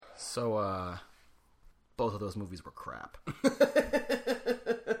So, both of those movies were crap.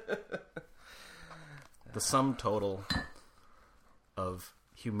 The sum total of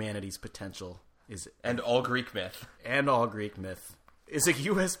humanity's potential is... And all Greek myth. And all Greek myth is a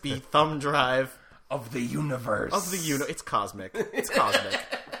USB thumb drive... Of the universe. It's cosmic. It's cosmic.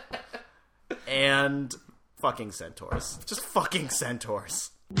 And fucking centaurs. Just fucking centaurs.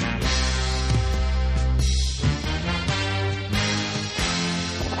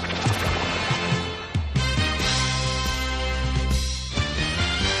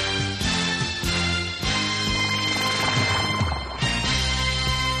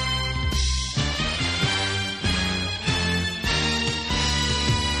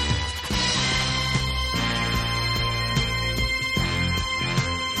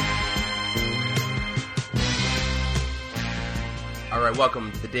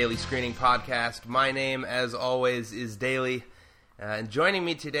 Welcome to the Daily Screening Podcast. My name, as always, is Daily. And joining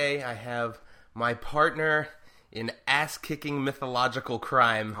me today, I have my partner in ass-kicking mythological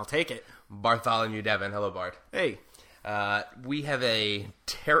crime. I'll take it. Bartholomew Devon. Hello, Bart. Hey. We have a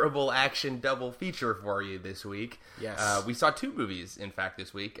terrible action double feature for you this week. Yes. We saw two movies, in fact,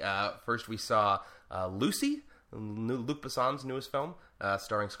 this week. First, we saw Lucy, Luc Besson's newest film,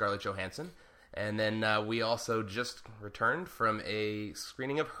 starring Scarlett Johansson. And then we also just returned from a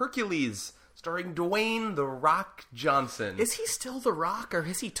screening of Hercules, starring Dwayne "The Rock" Johnson. Is he still The Rock, or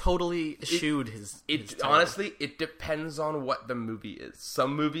has he totally eschewed his honestly, it depends on what the movie is.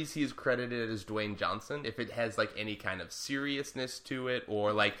 Some movies he is credited as Dwayne Johnson, if it has like any kind of seriousness to it,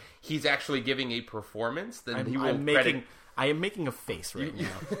 or like he's actually giving a performance, then he will credit... I am making a face right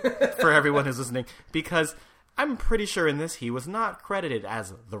now for everyone who's listening, because... I'm pretty sure in this he was not credited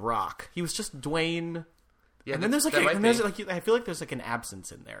as The Rock. He was just Dwayne. Yeah, and then there's I feel like there's like an absence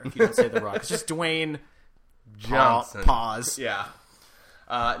in there if you don't say The Rock. It's just Dwayne Johnson. Pause. Yeah.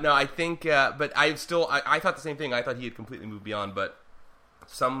 No, I think, but I thought the same thing. I thought he had completely moved beyond, but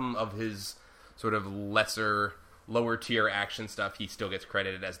some of his sort of lower tier action stuff, he still gets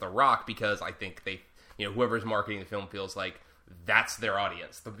credited as The Rock because I think whoever's marketing the film feels like that's their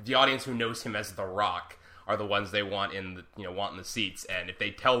audience. The audience who knows him as The Rock are the ones they want in the seats, and if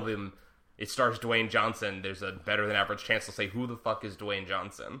they tell them it stars Dwayne Johnson, there's a better than average chance they'll say, "Who the fuck is Dwayne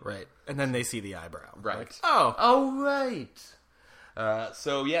Johnson?" Right, and then they see the eyebrow. Right. Like, oh, right.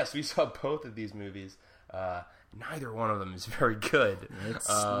 So yes, we saw both of these movies. Neither one of them is very good. It's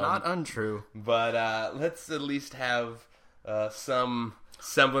not untrue, but let's at least have some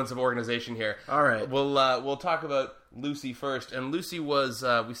semblance of organization here. All right, we'll talk about Lucy first, and Lucy was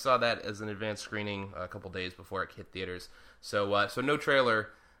we saw that as an advanced screening a couple days before it hit theaters. So no trailer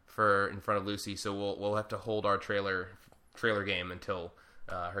for in front of Lucy. So we'll have to hold our trailer game until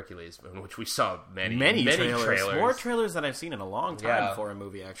Hercules, in which we saw many trailers, more trailers than I've seen in a long time for a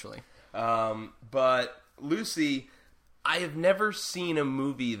movie, actually. But Lucy, I have never seen a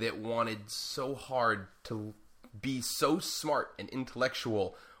movie that wanted so hard to be so smart and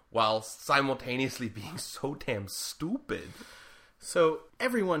intellectual while simultaneously being so damn stupid. So,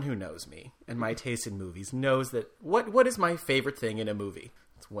 everyone who knows me and my taste in movies knows that what is my favorite thing in a movie?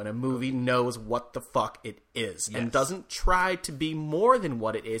 It's when a movie knows what the fuck it is and doesn't try to be more than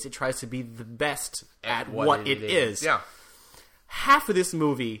what it is. It tries to be the best at what it is. Yeah. Half of this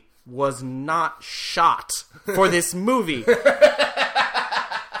movie was not shot for this movie.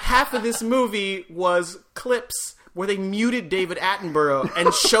 Half of this movie was clips where they muted David Attenborough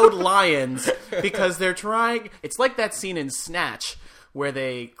and showed lions because they're trying... It's like that scene in Snatch where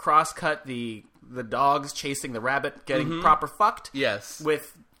they cross-cut the dogs chasing the rabbit getting proper fucked. Yes.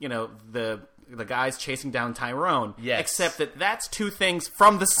 With, the guys chasing down Tyrone. Yes. Except that that's two things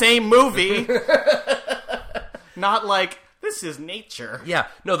from the same movie. Not like... This is nature. Yeah.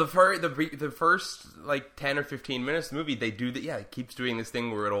 No, the first, 10 or 15 minutes of the movie, they do that. Yeah, it keeps doing this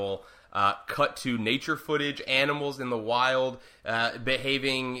thing where it'll cut to nature footage, animals in the wild,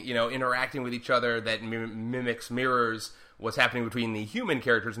 behaving, interacting with each other that mirrors what's happening between the human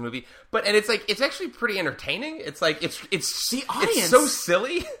characters in the movie. And it's actually pretty entertaining. It's the audience. It's so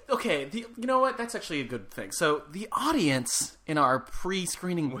silly. Okay, you know what? That's actually a good thing. So the audience in our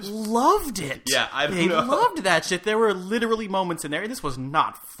pre-screening loved it. Yeah, they loved that shit. There were literally moments in there. This was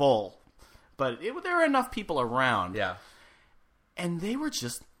not full, but there were enough people around. Yeah, and they were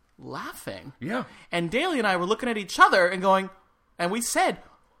just laughing. Yeah, and Daly and I were looking at each other and going, and we said,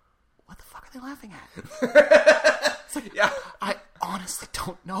 "What the fuck are they laughing at?" It's like, yeah, I honestly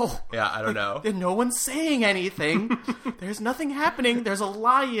don't know. Yeah, I don't know. No one's saying anything. There's nothing happening. There's a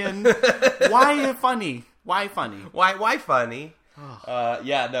lion. Why funny? Why funny? Why funny?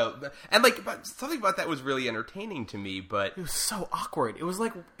 Yeah, no, and like something about that was really entertaining to me, but it was so awkward. It was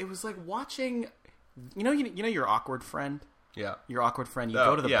like watching, you know your awkward friend. Yeah, your awkward friend you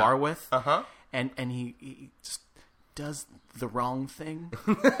go to the bar with, and he just does the wrong thing.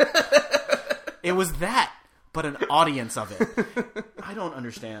 It was that, but an audience of it. I don't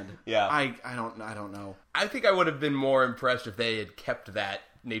understand. Yeah, I don't know. I think I would have been more impressed if they had kept that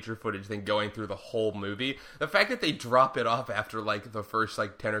nature footage thing going through the whole movie. The fact that they drop it off after like the first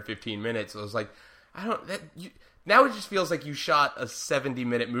like 10 or 15 minutes, I was like, now it just feels like you shot a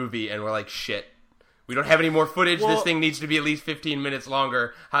 70-minute movie and we're like, shit, we don't have any more footage. Well, this thing needs to be at least 15 minutes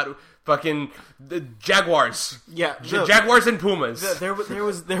longer. How do fucking the Jaguars? Yeah, Jaguars and Pumas. There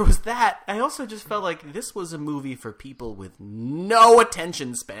was that. I also just felt like this was a movie for people with no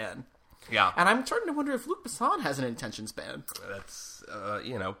attention span. Yeah, and I'm starting to wonder if Luc Besson has an attention span. That's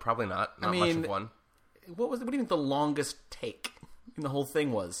probably not much of one. What do you think the longest take in the whole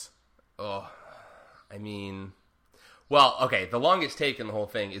thing was? Oh, I mean, well, okay, the longest take in the whole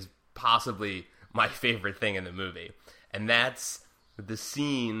thing is possibly my favorite thing in the movie, and that's the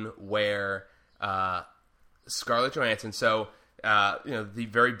scene where Scarlett Johansson. So, the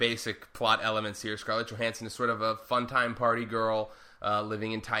very basic plot elements here. Scarlett Johansson is sort of a fun-time party girl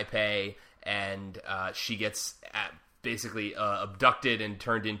living in Taipei, and she gets basically abducted and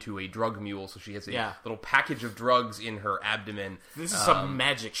turned into a drug mule. So she has a little package of drugs in her abdomen. This is some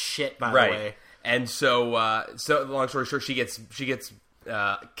magic shit, by the way. And so long story short, she gets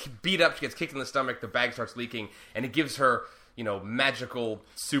beat up. She gets kicked in the stomach. The bag starts leaking, and it gives her magical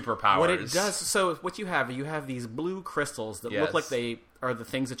superpowers. What it does, so what you have these blue crystals that look like they are the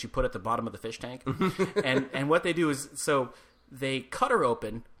things that you put at the bottom of the fish tank. and what they do is, so they cut her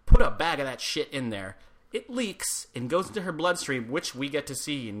open, put a bag of that shit in there. It leaks and goes into her bloodstream, which we get to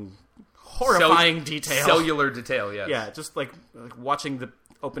see in horrifying detail. Cellular detail, yes. Yeah, just like watching the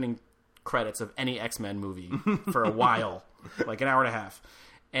opening credits of any X-Men movie for a while, like an hour and a half.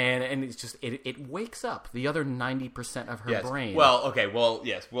 And it's just, it wakes up the other 90% of her brain. Well, okay, well,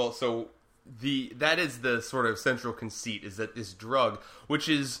 yes. Well, so that is the sort of central conceit, is that this drug, which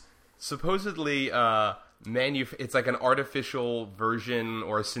is supposedly it's like an artificial version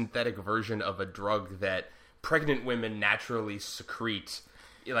or a synthetic version of a drug that pregnant women naturally secrete,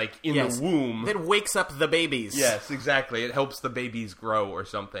 like in the womb, that wakes up the babies. Yes, exactly. It helps the babies grow or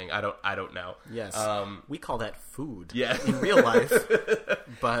something. I don't know. Yes, we call that food. Yeah. In real life.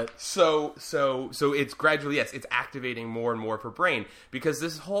 But so it's gradually it's activating more and more of her brain, because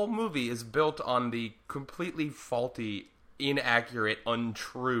this whole movie is built on the completely faulty, inaccurate,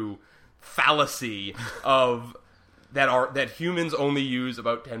 untrue fallacy of that humans only use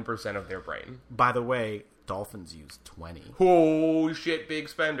about 10% of their brain. By the way, dolphins use 20. Oh shit, big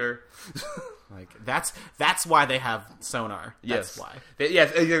spender. Like that's why they have sonar. That's why.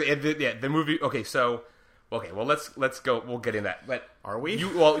 The movie. Well, let's go. We'll get in that. But are we?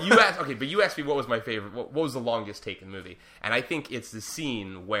 You asked. Okay, but you asked me what was my favorite. What was the longest take in the movie? And I think it's the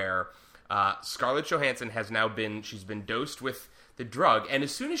scene where Scarlett Johansson she's been dosed with the drug, and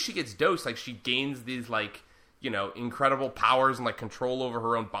as soon as she gets dosed, like, she gains these incredible powers and control over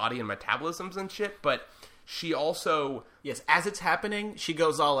her own body and metabolisms and shit. But she also, yes, as it's happening, she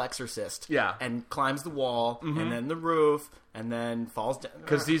goes all Exorcist, and climbs the wall, and then the roof, and then falls down.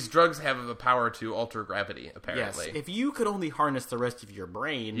 Because these drugs have the power to alter gravity, apparently. Yes, if you could only harness the rest of your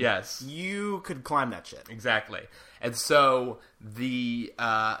brain, you could climb that shit. Exactly. And so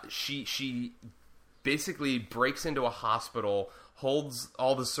she basically breaks into a hospital, holds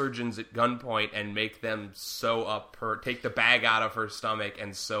all the surgeons at gunpoint, and make them take the bag out of her stomach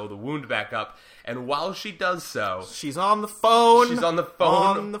and sew the wound back up. And while she does so, she's on the phone.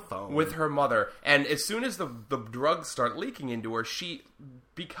 With her mother. And as soon as the drugs start leaking into her, she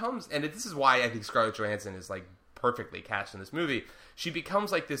becomes, and this is why I think Scarlett Johansson is perfectly cast in this movie, she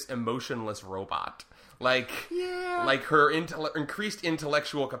becomes this emotionless robot. Her increased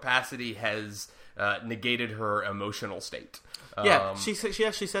intellectual capacity has negated her emotional state. She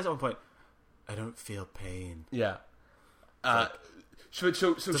actually says at one point, "I don't feel pain." Yeah. Does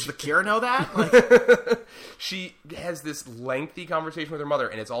the Cure know that? She has this lengthy conversation with her mother,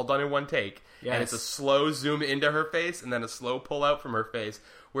 and it's all done in one take. Yes. And it's a slow zoom into her face, and then a slow pull out from her face,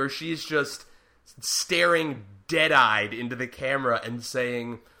 where she's just staring dead-eyed into the camera and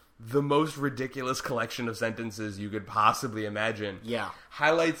saying the most ridiculous collection of sentences you could possibly imagine. Yeah.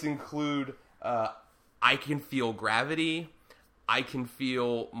 Highlights include, I can feel gravity. I can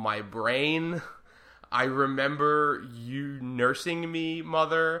feel my brain. I remember you nursing me,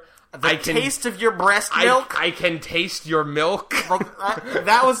 Mother. The taste of your breast milk? I can taste your milk.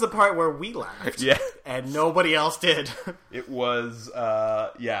 That was the part where we laughed. Yeah. And nobody else did. It was,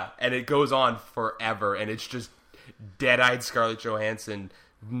 and it goes on forever, and it's just dead-eyed Scarlett Johansson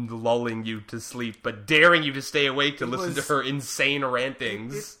lulling you to sleep, but daring you to stay awake to listen to her insane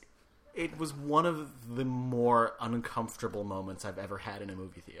rantings. It was one of the more uncomfortable moments I've ever had in a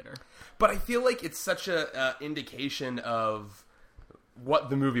movie theater. But I feel like it's such a indication of what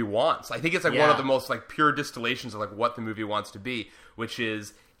the movie wants. I think it's like one of the most like pure distillations of like what the movie wants to be, which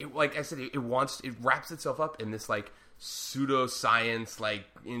is like I said, it wraps itself up in this like pseudoscience, like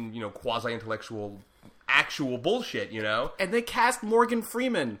in quasi-intellectual actual bullshit, And they cast Morgan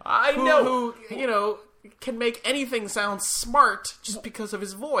Freeman. Who can make anything sound smart just because of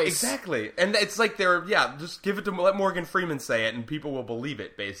his voice. Exactly. And it's like just give it to let Morgan Freeman say it and people will believe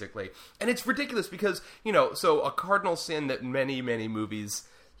it, basically. And it's ridiculous because, so a cardinal sin that many, many movies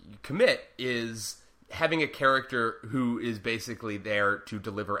commit is having a character who is basically there to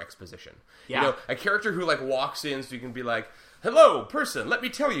deliver exposition. Yeah. A character who like walks in so you can be like, hello, person, let me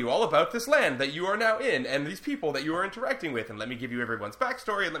tell you all about this land that you are now in and these people that you are interacting with, and let me give you everyone's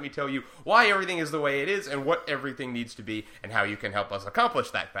backstory, and let me tell you why everything is the way it is and what everything needs to be and how you can help us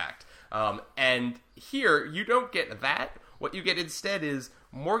accomplish that fact. And here, you don't get that. What you get instead is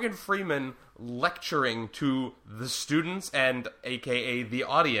Morgan Freeman lecturing to the students and a.k.a. the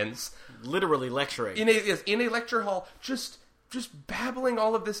audience. Literally lecturing. In a lecture hall, just babbling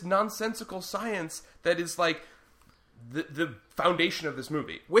all of this nonsensical science that is like the foundation of this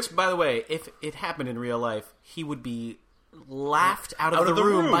movie. Which, by the way, if it happened in real life, he would be laughed out of the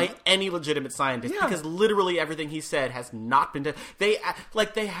room by any legitimate scientist because literally everything he said has not been done.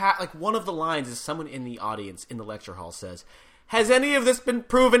 One of the lines is someone in the audience in the lecture hall says, "Has any of this been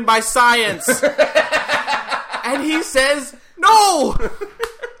proven by science?" And he says, "No."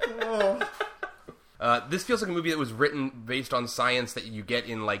 This feels like a movie that was written based on science that you get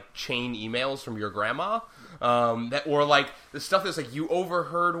in like chain emails from your grandma. Or like the stuff that's like you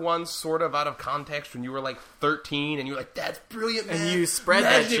overheard once sort of out of context when you were like 13 and you were like, that's brilliant, man. And you spread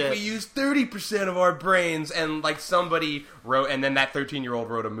that shit. We use 30% of our brains, and like somebody wrote, and then that 13-year-old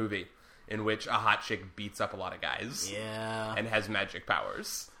wrote a movie in which a hot chick beats up a lot of guys. Yeah. And has magic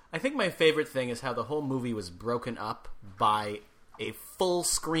powers. I think my favorite thing is how the whole movie was broken up by a full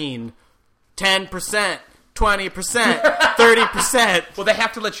screen 10%. 20%, 30%. Well, they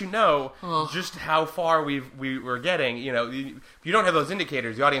have to let you know just how far we were getting. If you don't have those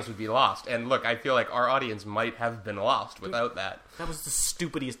indicators, the audience would be lost. And look, I feel like our audience might have been lost without that. That was the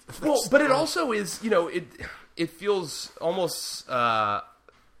stupidest. Well, but it also is, it feels almost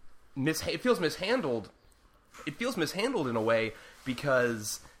it feels mishandled. It feels mishandled in a way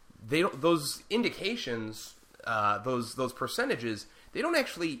because those indications, those percentages, they don't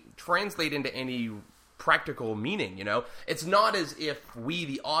actually translate into any practical meaning, It's not as if we,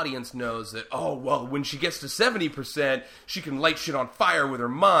 the audience, knows that, oh, well, when she gets to 70%, she can light shit on fire with her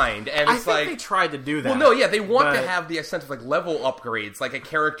mind. And it's I think they tried to do that. Well, no, yeah, they want to have the sense of, like, level upgrades, like a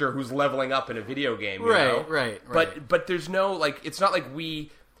character who's leveling up in a video game, you know? Right. But there's no, like, it's not like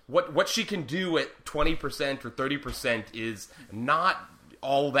what she can do at 20% or 30% is not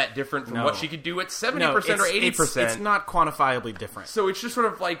all that different from what she could do at 70% or 80%. It's not quantifiably different. So it's just sort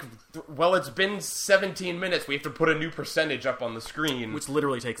of like, well, it's been 17 minutes. We have to put a new percentage up on the screen, which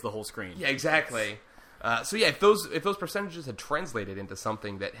literally takes the whole screen. Yeah, exactly. If those percentages had translated into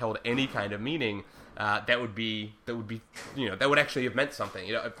something that held any kind of meaning, that would actually have meant something.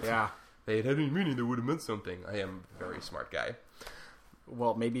 If they had any meaning, that would have meant something. I am a very smart guy.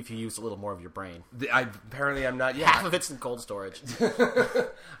 Well, maybe if you used a little more of your brain. Apparently I'm not yet. Half of it's in cold storage.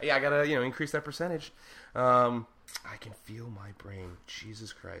 Yeah, I gotta, increase that percentage. I can feel my brain.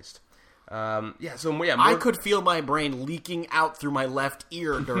 Jesus Christ. I could feel my brain leaking out through my left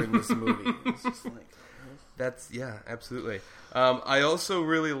ear during this movie. It's just like... absolutely. I also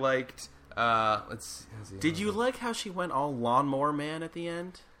really liked, let's see. Did you like how she went all Lawnmower Man at the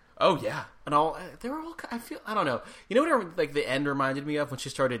end? Oh, yeah. And they were all, I don't know. You know what like the end reminded me of when she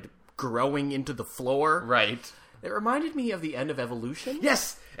started growing into the floor? Right. It reminded me of the end of Evolution.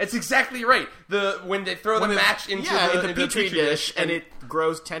 Yes, that's exactly right. When they throw the match into the Petri dish and it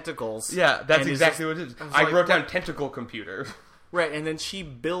grows tentacles. Yeah, that's exactly what it is. I wrote down tentacle computer. Right, and then she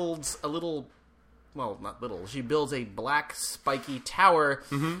builds a little, well, not little, she builds a black spiky tower,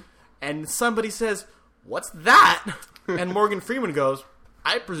 and somebody says, "What's that?" And Morgan Freeman goes,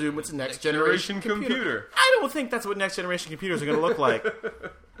 "I presume it's a next generation computer." I don't think that's what next generation computers are going to look like.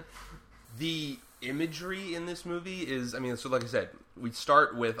 The imagery in this movie is, so like I said, we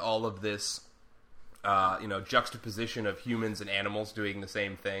start with all of this juxtaposition of humans and animals doing the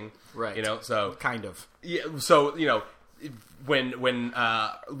same thing. Right. So kind of. Yeah. So when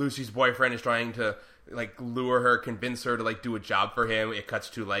Lucy's boyfriend is trying to lure her, convince her to do a job for him, it cuts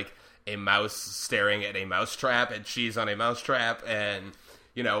to a mouse staring at a mousetrap, and she's on a mousetrap, and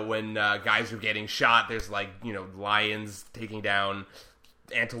when guys are getting shot, there's lions taking down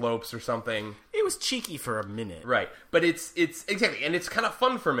antelopes or something. It was cheeky for a minute, right? But it's exactly, and it's kind of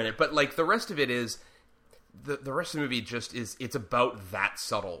fun for a minute. But the rest of it is the rest of the movie just is. It's about that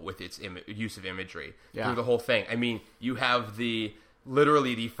subtle with its use of imagery through the whole thing. I mean, you have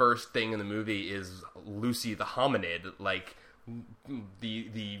literally the first thing in the movie is Lucy the hominid,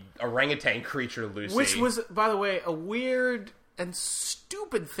 the orangutan creature Lucy, which was, by the way, a weird and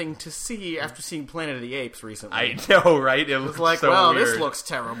stupid thing to see after seeing Planet of the Apes recently. I know, right? It was like, so well, weird. this looks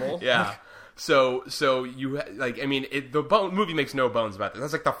terrible. Yeah. So you the movie makes no bones about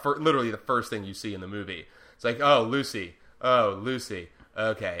this. That's literally the first thing you see in the movie. It's Lucy.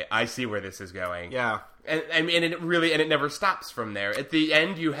 Okay, I see where this is going. Yeah. And it never stops from there. At the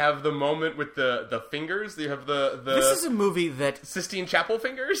end, you have the moment with the fingers. You have the This is a movie that Sistine Chapel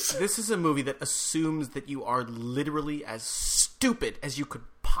fingers. This is a movie that assumes that you are literally as stupid as you could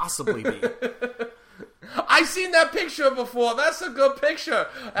possibly be. I've seen that picture before. That's a good picture.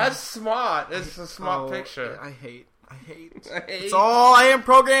 That's smart. It's a smart picture. I hate. It's all I am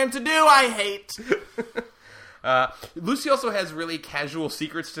programmed to do. I hate. Lucy also has really casual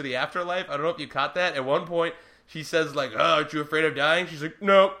secrets to the afterlife. I don't know if you caught that. At one point, she says, aren't you afraid of dying? She's like,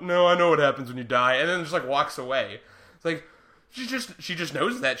 no, I know what happens when you die. And then just, walks away. It's she just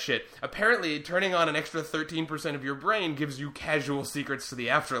knows that shit. Apparently, turning on an extra 13% of your brain gives you casual secrets to the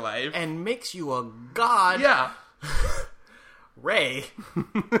afterlife. And makes you a god. Yeah. Ray.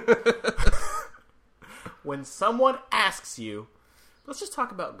 When someone asks you, let's just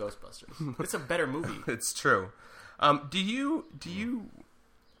talk about Ghostbusters. It's a better movie. It's true. Do you?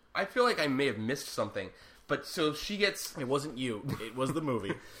 I feel like I may have missed something. But so she gets. It wasn't you. It was the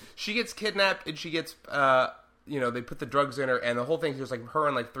movie. She gets kidnapped, and she gets. They put the drugs in her, and the whole thing is her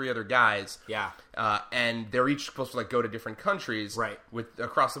and 3 other guys. Yeah. And they're each supposed to go to different countries. Right.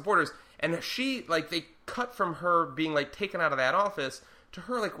 Across the borders, and she they cut from her being taken out of that office to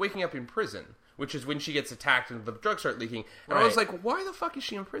her waking up in prison. Which is when she gets attacked and the drugs start leaking. And I was like, why the fuck is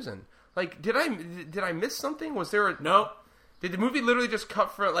she in prison? Did I miss something? Was there a... No. Did the movie literally just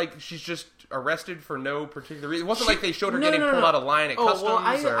cut for, she's just arrested for no particular reason? It wasn't they showed her getting pulled out of line at customs?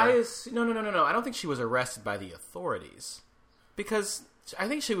 No. I don't think she was arrested by the authorities. Because I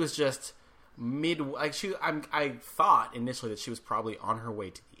think she was just I thought initially that she was probably on her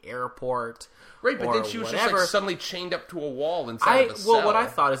way to the airport. Right, but then she was just suddenly chained up to a wall inside of a cell. Well, what I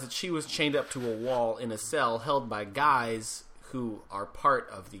thought is that she was chained up to a wall in a cell held by guys who are part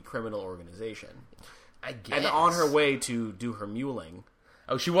of the criminal organization. I guess. And on her way to do her muling.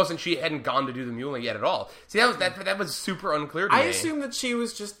 Oh, she hadn't gone to do the muling yet at all. See, that was super unclear to me. I assumed that she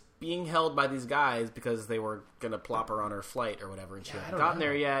was just being held by these guys because they were going to plop her on her flight or whatever, and she hadn't gotten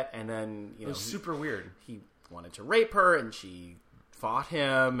there yet, and then, it was super weird. He wanted to rape her, and she fought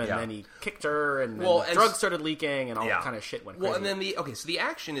him, and then he kicked her, and then drugs started leaking, and all kind of shit went crazy. Well, and then the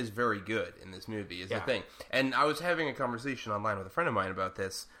action is very good in this movie, is the thing. And I was having a conversation online with a friend of mine about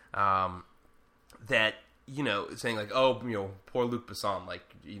this, that, saying poor Luc Besson,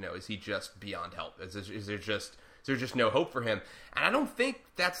 is he just beyond help? Is there just no hope for him? And I don't think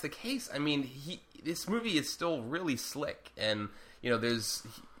that's the case. I mean, this movie is still really slick, and,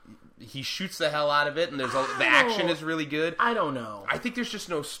 he shoots the hell out of it, and the action is really good. I don't know. I think there's just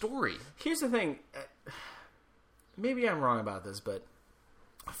no story. Here's the thing. Maybe I'm wrong about this, but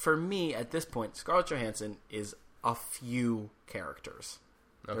for me, at this point, Scarlett Johansson is a few characters.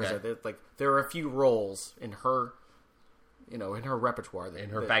 Okay. There are a few roles in her, in her repertoire. In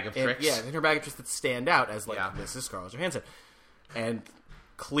her bag of tricks? Yeah, in her bag of tricks that stand out as, this is Scarlett Johansson. And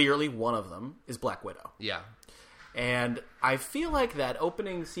clearly one of them is Black Widow. Yeah. And I feel like that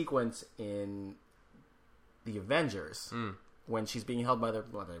opening sequence in The Avengers, when she's being held by the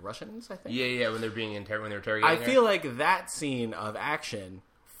Russians, I think? Yeah, when they're being when they're interrogating I her. feel like that scene of action,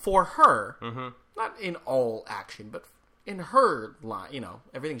 for her, not in all action, but in her line,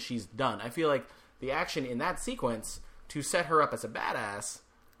 everything she's done, I feel like the action in that sequence to set her up as a badass,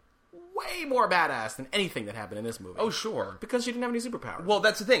 way more badass than anything that happened in this movie. Oh, sure. Because she didn't have any superpowers. Well,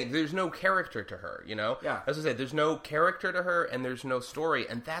 that's the thing. There's no character to her, Yeah. As I said, there's no character to her, and there's no story,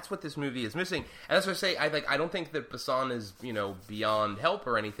 and that's what this movie is missing. And that's what I say, I don't think that Besson is, beyond help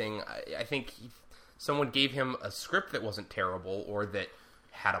or anything. I think someone gave him a script that wasn't terrible, or that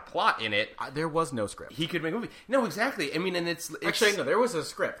had a plot in it. There was no script. He could make a movie. No, exactly. I mean, and it's Actually, no, there was a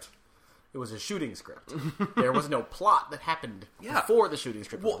script. It was a shooting script. There was no plot that happened before the shooting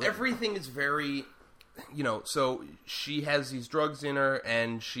script. Well, everything is very, so she has these drugs in her,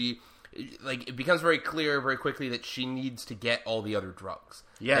 and it becomes very clear very quickly that she needs to get all the other drugs.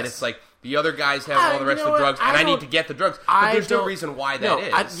 Yes. And it's like, the other guys have all the rest of the drugs, and I need to get the drugs. But there's no reason why that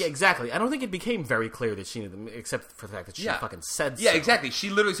is. Yeah, exactly. I don't think it became very clear that she needed them, except for the fact that she fucking said so. Yeah, exactly. She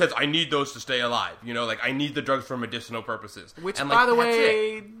literally says, I need those to stay alive. I need the drugs for medicinal purposes. Which, by the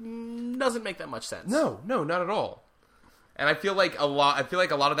way, doesn't make that much sense. No, not at all. And I feel like a lot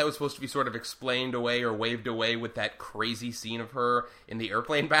of that was supposed to be sort of explained away or waved away with that crazy scene of her in the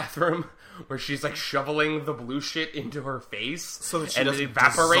airplane bathroom where she's like shoveling the blue shit into her face so that she and doesn't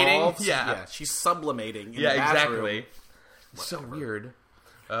evaporating. Dissolve. Yeah, she's sublimating in the bathroom. Exactly. So weird.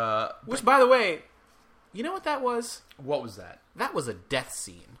 Which, by the way, you know what that was? What was that? That was a death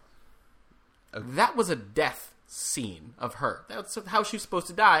scene. Okay. That was a death scene of her. That's how she was supposed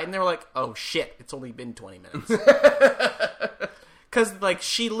to die. And they were like, oh shit, it's only been 20 minutes. Because,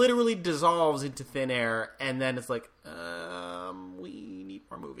 she literally dissolves into thin air, and then it's like, we need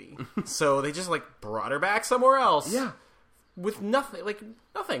more movie. So they just, brought her back somewhere else. Yeah. With nothing.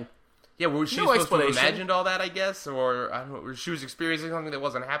 Nothing. Yeah, was she supposed to have imagined all that, I guess? Or, I don't know, she was experiencing something that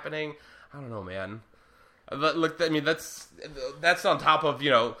wasn't happening? I don't know, man. Look, I mean, that's on top of,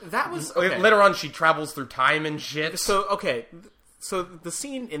 That was... Okay. Later on, she travels through time and shit. So, okay. So, the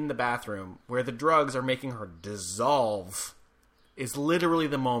scene in the bathroom where the drugs are making her dissolve is literally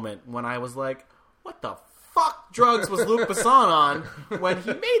the moment when I was like, what the fuck drugs was Luc Besson on when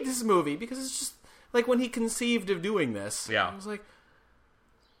he made this movie? Because it's just, when he conceived of doing this. Yeah. I was like,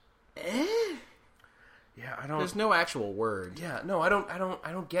 Yeah, I don't. There's no actual word. Yeah, no, I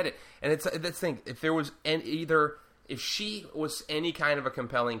don't get it. And it's the thing. If there was if she was any kind of a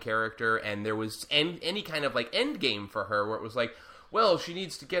compelling character, and there was any kind of end game for her, where it was like, well, she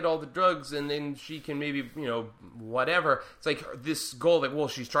needs to get all the drugs, and then she can maybe whatever. It's like this goal that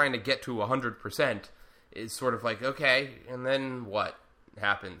she's trying to get to 100% is sort of like, okay, and then what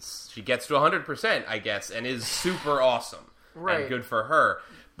happens? She gets to 100%, I guess, and is super awesome, right? And good for her.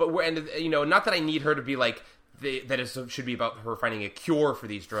 But not that I need her to be should be about her finding a cure for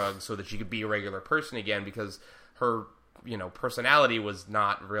these drugs so that she could be a regular person again, because her, personality was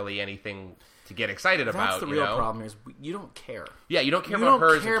not really anything to get excited about. That's the real problem is you don't care. Yeah, you don't care about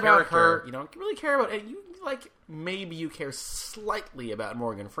her as a character. You don't really care about it. Maybe you care slightly about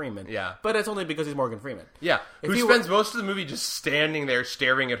Morgan Freeman. Yeah. But it's only because he's Morgan Freeman. Yeah. Who spends most of the movie just standing there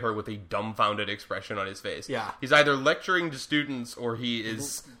staring at her with a dumbfounded expression on his face. Yeah. He's either lecturing to students or he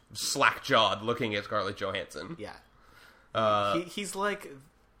is slack-jawed looking at Scarlett Johansson. Yeah. He's like...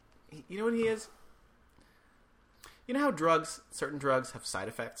 You know what he is? You know how certain drugs have side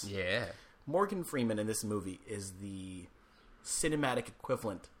effects? Yeah. Morgan Freeman in this movie is the cinematic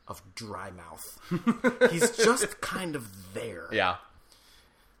equivalent of dry mouth. He's just kind of there. Yeah.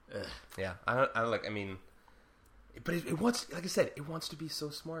 Ugh. Yeah. But it wants, like I said, it wants to be so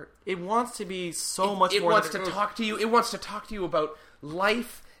smart. It wants to be so much more. It wants to talk to you. It wants to talk to you about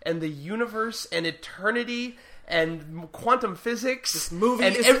life and the universe and eternity and quantum physics. This movie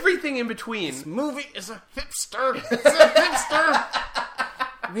and everything in between. This movie is a hipster. It's a hipster.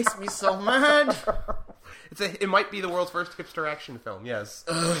 It makes me so mad. It might be the world's first hipster action film. Yes,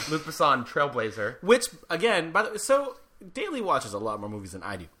 Luc Besson, trailblazer. Which, again, by the way, so Daly watches a lot more movies than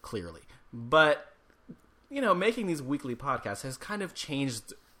I do, clearly. But making these weekly podcasts has kind of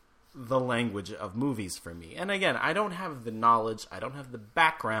changed the language of movies for me. And again, I don't have the knowledge, I don't have the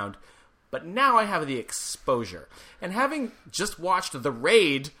background, but now I have the exposure. And having just watched The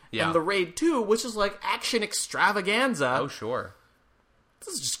Raid and The Raid 2, which is like action extravaganza. Oh, sure.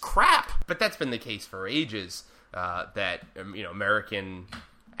 This is just crap. But that's been the case for ages, that, American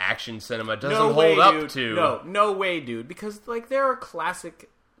action cinema doesn't hold up to... No way, dude. Because, there are classic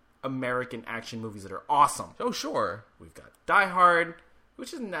American action movies that are awesome. Oh, sure. We've got Die Hard,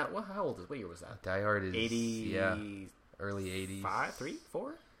 which isn't that... How old is... What year was that? Die Hard is... 80... Yeah, early 80s. 5, 3,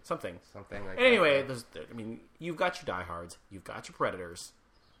 4? Something like anyway, that. You've got your Die Hards, you've got your Predators,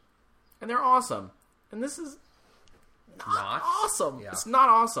 and they're awesome. And this is not awesome. Yeah. It's not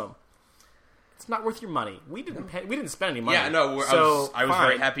awesome. It's not worth your money. We didn't spend any money. Yeah, no. I was fine.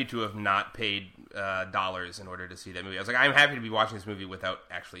 very happy to have not paid dollars in order to see that movie. I was like, I'm happy to be watching this movie without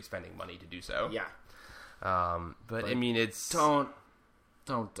actually spending money to do so. Yeah. But I mean, it's don't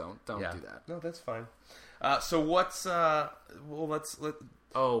do that. No, that's fine. So what's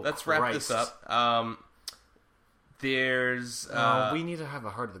let's wrap this up. There's we need to have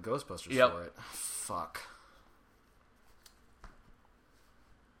a Heart of the Ghostbusters for it. Fuck.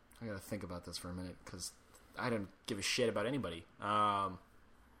 I gotta think about this for a minute because I don't give a shit about anybody.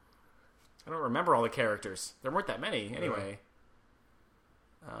 I don't remember all the characters. There weren't that many, anyway.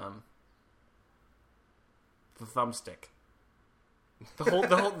 The thumbstick.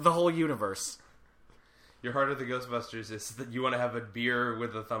 The whole universe. Your heart of the Ghostbusters is that you want to have a beer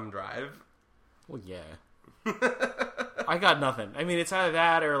with a thumb drive. Well, yeah. I got nothing. I mean, it's either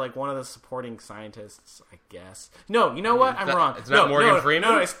that or like one of the supporting scientists, I guess. No, you know what? I'm wrong. It's not Morgan Freeman?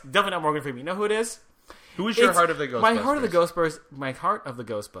 No, it's definitely not Morgan Freeman. You know who it is? Who is your heart of the Ghostbusters? My heart of the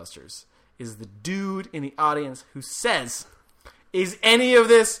Ghostbusters is the dude in the audience who says, has any of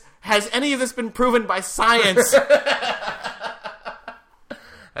this been proven by science?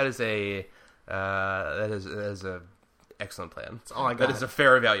 That is a excellent plan. That's all I got. That is a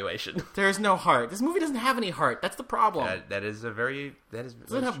fair evaluation. There is no heart. This movie doesn't have any heart. That's the problem. That is a very it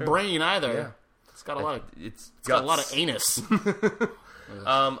doesn't have brain either. Yeah. It's got a lot of got a lot of anus.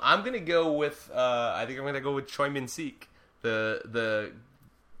 I'm gonna go with I think I'm gonna go with Choi Min-sik, the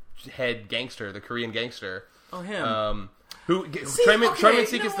head gangster, the Korean gangster. Oh, him. Choi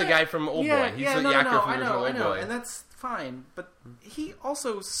Min-sik is the guy from Old Boy. He's the actor from the original Old Boy. And that's fine, but he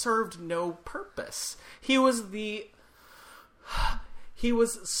also served no purpose. He was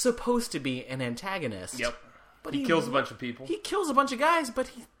supposed to be an antagonist. Yep. But he kills a bunch of people. He kills a bunch of guys,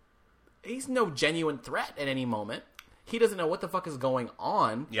 but he's no genuine threat at any moment. He doesn't know what the fuck is going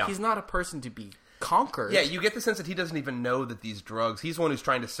on. Yeah. He's not a person to be conquered. Yeah, you get the sense that he doesn't even know that these drugs... He's the one who's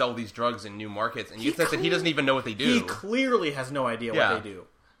trying to sell these drugs in new markets, and you get the sense that he doesn't even know what they do. He clearly has no idea what they do.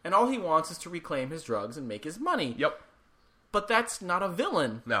 And all he wants is to reclaim his drugs and make his money. Yep. But that's not a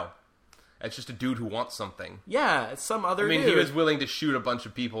villain. No. It's just a dude who wants something. Yeah, it's some other dude. He was willing to shoot a bunch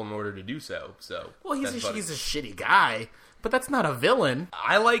of people in order to do so. Well, he's a shitty guy, but that's not a villain.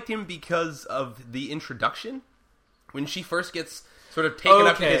 I liked him because of the introduction. When she first gets sort of taken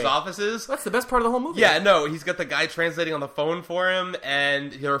up to his offices. That's the best part of the whole movie. Yeah, no, he's got the guy translating on the phone for him,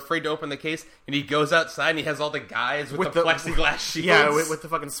 and they're afraid to open the case, and he goes outside, and he has all the guys with the plexiglass shields. Yeah, with the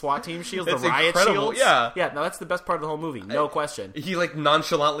fucking SWAT team shields, the riot shields. Yeah. Yeah, no, that's the best part of the whole movie, no question. He,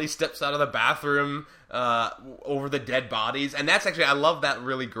 nonchalantly steps out of the bathroom over the dead bodies, and that's actually, I love that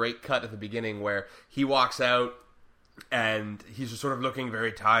really great cut at the beginning where he walks out, and he's just sort of looking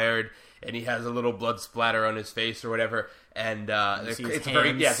very tired, and he has a little blood splatter on his face or whatever, and it's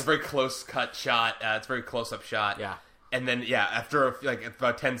a very close cut shot. It's a very close up shot. Yeah. And then after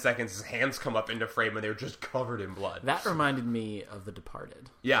about 10 seconds, his hands come up into frame and they're just covered in blood. That reminded me of The Departed.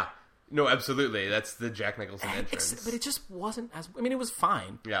 Yeah. No, absolutely. That's the Jack Nicholson entrance. But it just wasn't as... I mean, it was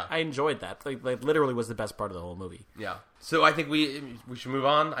fine. Yeah. I enjoyed that. Literally was the best part of the whole movie. Yeah. So I think we should move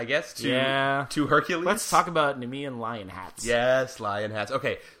on, I guess, to Hercules. Let's talk about Nemean lion hats. Yes, lion hats.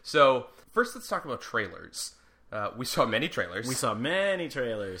 Okay, so first let's talk about trailers. We saw many trailers.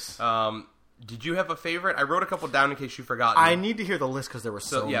 Did you have a favorite? I wrote a couple down in case you forgot. I need to hear the list because there were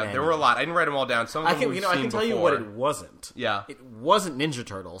so many. Yeah, there were a lot. I didn't write them all down. Some of them I can tell you what it wasn't. Yeah. It wasn't Ninja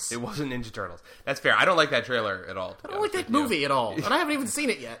Turtles. It wasn't Ninja Turtles. That's fair. I don't like that trailer at all. I don't like that movie at all. And I haven't even seen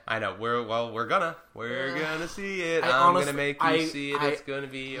it yet. I know. We're gonna see it. I'm gonna make you see it. It's gonna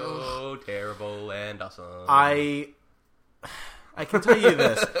be terrible and awesome. I can tell you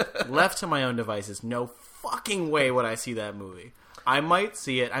this. Left to my own devices, no fucking way would I see that movie. I might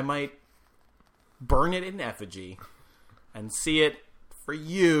see it. I might burn it in effigy and see it for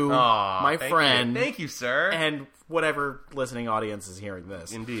you, my friend. Thank you, sir. And whatever listening audience is hearing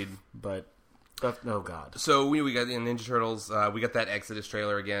this. Indeed. But, oh God. So we got Ninja Turtles. We got that Exodus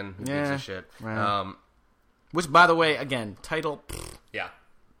trailer again. Who gives a shit? Right. Which, by the way, again, title. Yeah.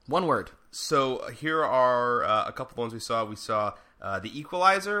 One word. So here are a couple of ones we saw. We saw The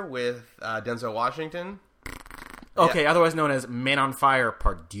Equalizer with Denzel Washington. Okay, otherwise known as Man on Fire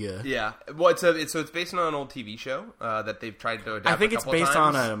Part 2. Yeah. Well, it's based on an old TV show that they've tried to adapt. I think it's based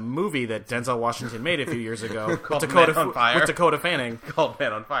on a movie that Denzel Washington made a few years ago called Man on Fire. with Dakota Fanning. Called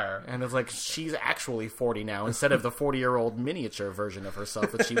Man on Fire. And it's like she's actually 40 now instead of the 40-year-old miniature version of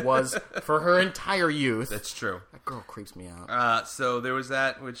herself that she was for her entire youth. That's true. That girl creeps me out. So there was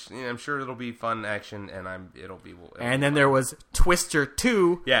that, which I'm sure it'll be fun action, and and then there was Twister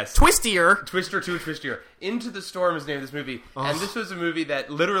 2. Yes. Twistier. Twister 2, Twistier. Into the Storm is the name of this movie, and this was a movie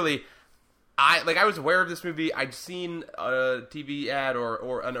that literally, I was aware of this movie. I'd seen a TV ad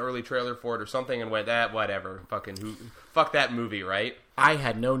or an early trailer for it or something, and went, whatever, fuck that movie, right? I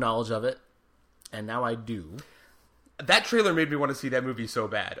had no knowledge of it, and now I do. That trailer made me want to see that movie so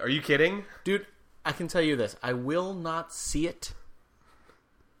bad. Are you kidding? Dude, I can tell you this. I will not see it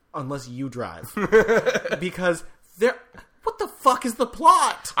unless you drive. Because What the fuck is the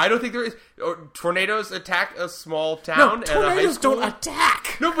plot? I don't think there is. Tornadoes attack a small town. No, tornadoes don't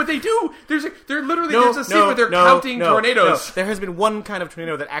attack. No, but they do. There's a scene where they're counting tornadoes. No. There has been one kind of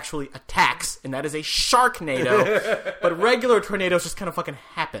tornado that actually attacks, and that is a sharknado. But regular tornadoes just kind of fucking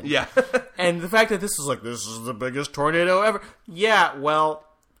happen. Yeah. And the fact that this is the biggest tornado ever. Yeah, well,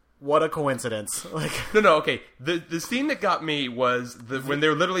 what a coincidence. No, okay. The scene that got me was when they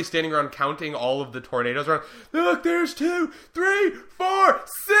were literally standing around counting all of the tornadoes around. Look, there's 2, 3, 4,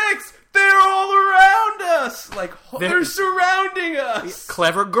 6. They're all around us. They're surrounding us.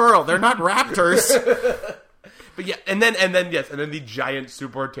 Clever girl. They're not raptors. But yeah, and then the giant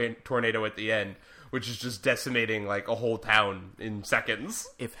super tornado at the end, which is just decimating a whole town in seconds.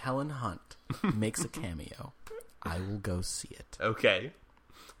 If Helen Hunt makes a cameo, I will go see it. Okay.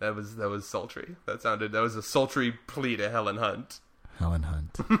 That was sultry. That was a sultry plea to Helen Hunt. Helen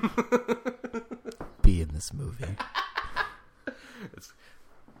Hunt. Be in this movie.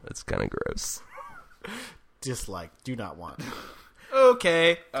 That's kind of gross. Dislike. Do not want.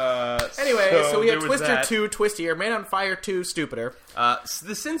 Okay. Anyway, so we have Twister 2, Twistier, Man on Fire 2, Stupider.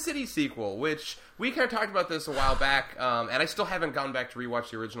 The Sin City sequel, which we kind of talked about this a while back, and I still haven't gone back to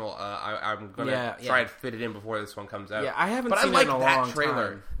rewatch the original. I'm going to try and fit it in before this one comes out. Yeah, I haven't seen it in a long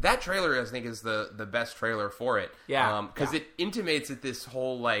time. That trailer, I think, is the best trailer for it. Yeah. Because it intimates that this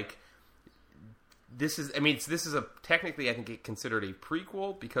whole, this is technically, I think, considered a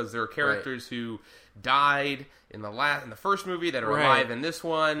prequel because there are characters who died in the first movie that are alive in this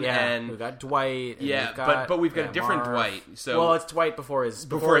one. Yeah, and we've got Dwight. And but we've got a different Dwight. So it's Dwight before his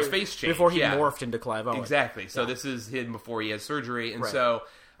face change. Before he morphed into Clive Owen. Exactly. So this is him before he has surgery, and which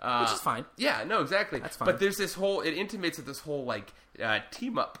is fine. Yeah, no, exactly. That's fine. But there's this whole. It intimates that this whole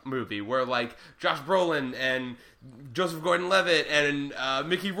team up movie where Josh Brolin and Joseph Gordon-Levitt and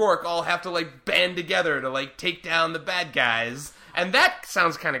Mickey Rourke all have to band together to take down the bad guys, and that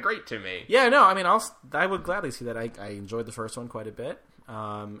sounds kind of great to me. Yeah, no, I mean, I would gladly see that. I enjoyed the first one quite a bit,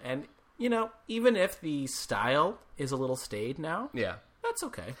 and even if the style is a little staid now, that's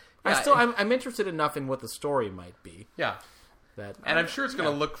okay. Yeah, I'm interested enough in what the story might be. Yeah. And I'm sure it's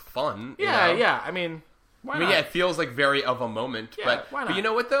going to look fun. Yeah. I mean, why not? Yeah, it feels very of a moment. Yeah, why not? But you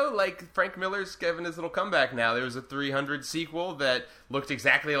know what, though? Frank Miller's giving his little comeback now. There was a 300 sequel that looked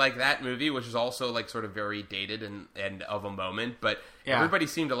exactly like that movie, which is also, sort of very dated and of a moment. But everybody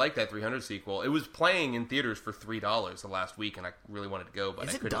seemed to like that 300 sequel. It was playing in theaters for $3 the last week, and I really wanted to go, but I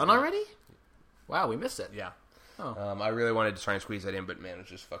couldn't. Is it done already? Wow, we missed it. Yeah. Oh. I really wanted to try and squeeze that in, but, man, it was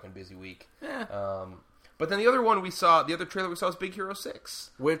just a fucking busy week. Yeah. But then the other trailer we saw was Big Hero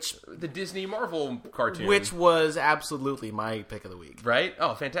 6. The Disney Marvel cartoon. Which was absolutely my pick of the week. Right?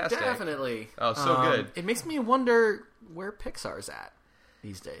 Oh, fantastic. Definitely. Oh, so good. It makes me wonder where Pixar's at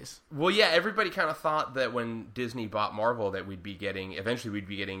these days. Well, yeah, everybody kind of thought that when Disney bought Marvel that eventually we'd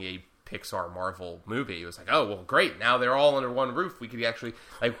be getting a Pixar Marvel movie. It was oh, well, great. Now they're all under one roof. We could actually,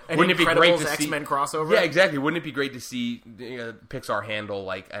 wouldn't it be great to see... X-Men crossover? Yeah, exactly. Wouldn't it be great to see Pixar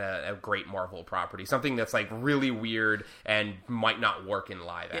handle, a great Marvel property? Something that's, really weird and might not work in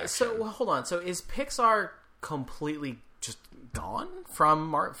live action. So, hold on. So, is Pixar completely just gone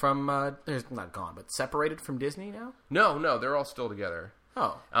from not gone, but separated from Disney now? No, they're all still together.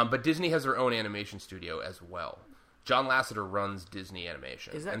 Oh. But Disney has their own animation studio as well. John Lasseter runs Disney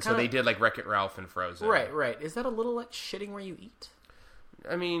Animation. So they did Wreck-It Ralph and Frozen. Right. Is that a little shitting where you eat?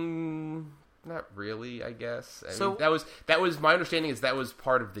 I mean, not really, I guess. That was my understanding is that was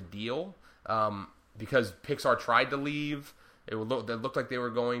part of the deal. Because Pixar tried to leave. It looked like they were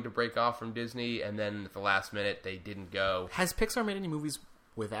going to break off from Disney, and then at the last minute they didn't go. Has Pixar made any movies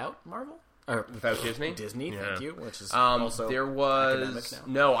without Marvel? Or without Disney? Disney, yeah. Thank you. Which is also academic now.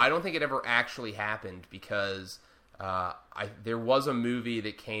 No, I don't think it ever actually happened because... there was a movie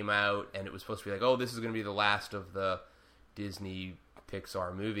that came out, and it was supposed to be this is going to be the last of the Disney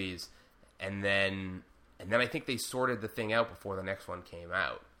Pixar movies, and then I think they sorted the thing out before the next one came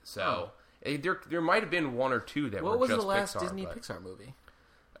out. So there might have been one or two that were just Pixar. What was the last Disney Pixar movie?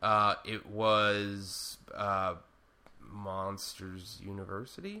 It was Monsters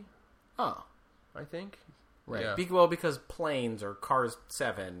University. Oh, I think. Right. Yeah. Because Planes or Cars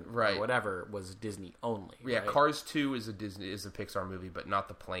 7 or whatever was Disney only. Yeah, right? Cars 2 is a Pixar movie, but not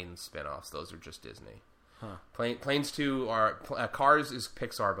the Planes spin-offs. Those are just Disney. Huh. Planes 2 are... Cars is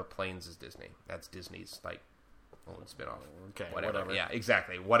Pixar, but Planes is Disney. That's Disney's, own spin-off. Okay, whatever. Yeah,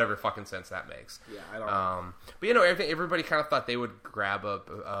 exactly. Whatever fucking sense that makes. Yeah, I don't know. But, everybody kind of thought they would grab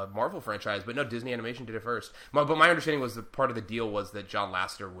a Marvel franchise, but no, Disney Animation did it first. But my understanding was that part of the deal was that John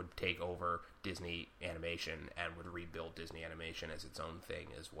Lasseter would take over Disney Animation and would rebuild Disney Animation as its own thing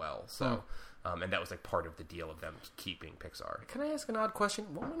as well. So and that was like part of the deal of them keeping Pixar. Can I ask an odd question?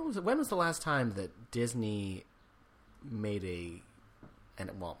 When was the last time that Disney made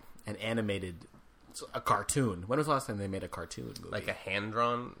an animated a cartoon? When was the last time they made a cartoon movie? Like a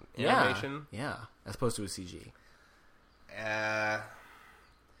hand-drawn animation? Yeah, as opposed to a CG.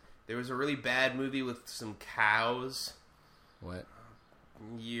 There was a really bad movie with some cows. What?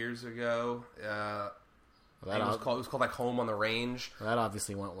 Years ago. It was called like Home on the Range. Well, that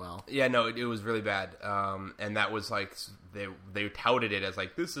obviously went well. Yeah, no, it was really bad. And that was like they touted it as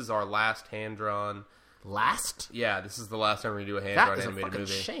like, this is our last hand-drawn. Last? Yeah, this is the last time we're going to do a hand-drawn animated movie. That is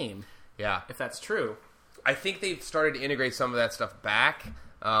a fucking shame. Yeah. If that's true. I think they've started to integrate some of that stuff back.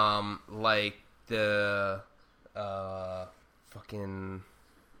 Like the fucking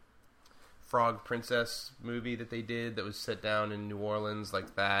Frog Princess movie that they did that was set down in New Orleans.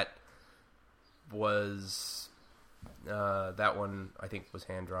 Like that was... that one, I think, was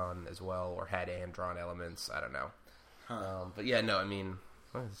hand-drawn as well, or had hand-drawn elements. I don't know. Huh. But yeah, no, I mean...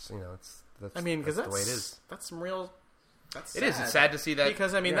 that's the way it is. That's some real... That's sad. It is. It's sad to see that.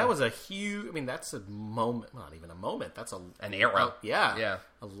 Because, I mean, that was a huge... I mean, that's a moment... Well, not even a moment. That's an era. Yeah. Yeah.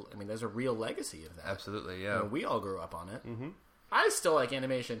 I mean, there's a real legacy of that. Absolutely, yeah. You know, we all grew up on it. Mm-hmm. I still like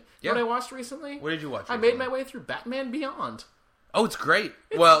animation. You know what I watched recently? What did you watch recently? I made my way through Batman Beyond. Oh, it's great.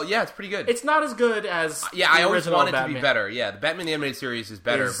 It's pretty good. It's not as good as I always want it Batman. To be better. Yeah, the Batman the Animated Series is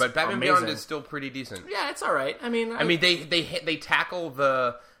better, but Batman Beyond is still pretty decent. Yeah, it's all right. I mean, they tackle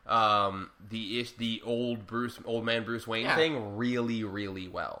the old man Bruce Wayne thing really, really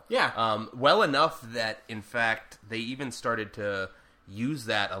well. Yeah. Well enough that in fact they even started to use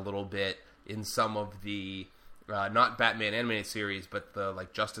that a little bit in some of the not Batman Animated Series, but the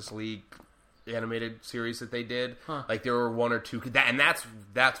like Justice League animated series that they did. Like there were one or two, and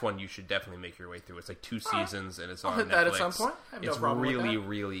that's one you should definitely make your way through. It's like 2 seasons and it's on Netflix. I'll hit that at some point. I have no problem really, with that.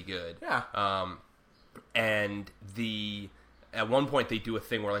 really good. Yeah. And at one point they do a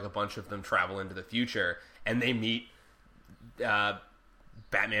thing where like a bunch of them travel into the future and they meet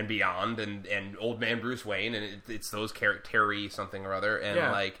Batman Beyond and Old Man Bruce Wayne, and it's those Terry something or other, and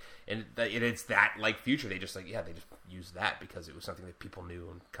it's that like future. They just they just used that because it was something that people knew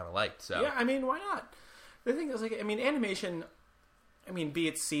and kind of liked. So yeah, I mean, why not? The thing is, like, I mean, animation. I mean, be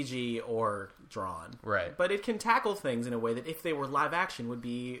it CG or drawn, right? But it can tackle things in a way that if they were live action would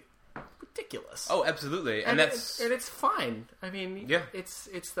be ridiculous. Oh, absolutely, and it's fine. I mean, yeah,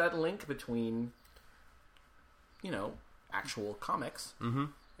 it's that link between, actual comics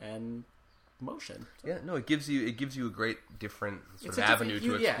and motion. So. Yeah, no, it gives you a great different sort of avenue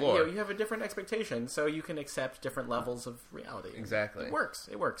to explore. Yeah, you have a different expectation, so you can accept different levels of reality. Exactly, it works.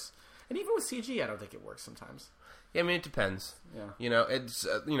 And even with CG, I don't think it works sometimes. Yeah, I mean, it depends. Yeah, it's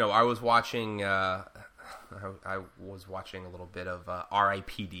I was watching. I was watching a little bit of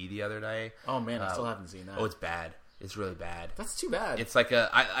R.I.P.D. the other day. Oh man, I still haven't seen that. Oh, it's bad. It's really bad. That's too bad. It's like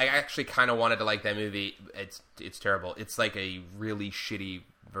I actually kind of wanted to like that movie. It's terrible. It's like a really shitty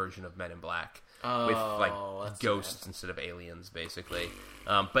version of Men in Black with like ghosts instead of aliens, basically.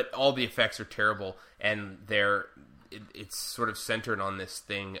 But all the effects are terrible, and it's sort of centered on this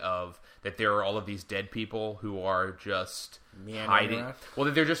thing of that there are all of these dead people who are just hiding.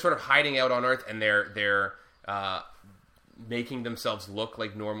 Well, they're just sort of hiding out on Earth, and they're making themselves look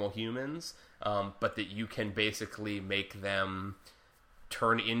like normal humans. But that you can basically make them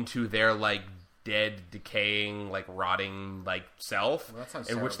turn into their like dead, decaying, like rotting, like self,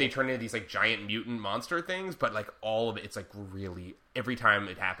 in which they turn into these like giant mutant monster things. But like all of it's like really every time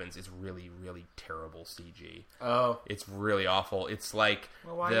it happens, it's really, really terrible CG. Oh, it's really awful. It's like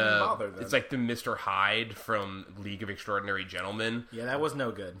why didn't you bother then? It's like the Mr. Hyde from League of Extraordinary Gentlemen. Yeah, that was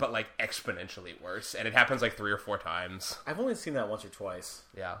no good. But like exponentially worse, and it happens like 3 or 4 times. I've only seen that once or twice.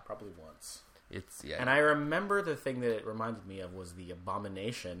 Yeah, probably once. And I remember the thing that it reminded me of was The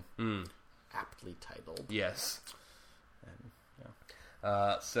Abomination, aptly titled. Yes. And,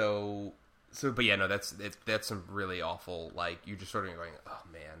 yeah. But yeah, no, that's some really awful. Like you're just sort of going, oh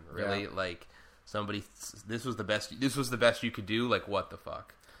man, really? Yeah. Like somebody, this was the best you could do. Like what the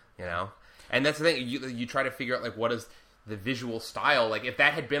fuck, And that's the thing. You try to figure out like what is the visual style. Like if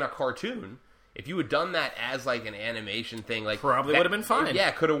that had been a cartoon. If you had done that as like an animation thing, like probably would have been fine. Yeah,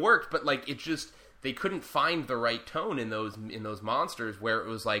 it could have worked, but like it just they couldn't find the right tone in those monsters where it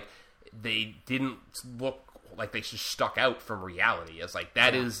was like they didn't look like they just stuck out from reality. As like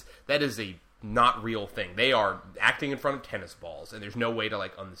that is a not real thing. They are acting in front of tennis balls, and there's no way to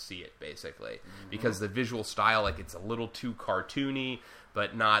like unsee it basically because the visual style like it's a little too cartoony,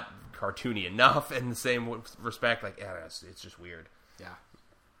 but not cartoony enough in the same respect. Like it's just weird. Yeah.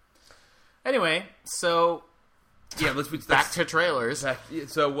 Anyway, so Yeah, back to trailers.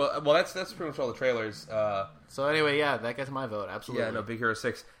 So, well, that's pretty much all the trailers. So anyway, yeah, that gets my vote. Absolutely. Yeah, no, Big Hero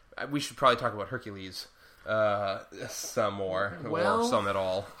 6. We should probably talk about Hercules some more, or some at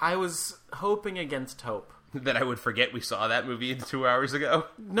all. I was hoping against hope. That I would forget we saw that movie 2 hours ago?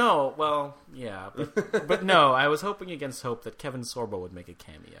 No, well, yeah. But no, I was hoping against hope that Kevin Sorbo would make a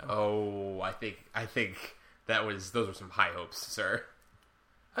cameo. Oh, I think those were some high hopes, sir.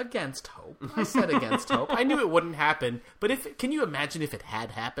 Against hope. I said against hope. I knew it wouldn't happen, but can you imagine if it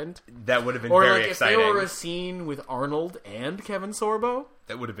had happened? That would have been or very like exciting. If there were a scene with Arnold and Kevin Sorbo?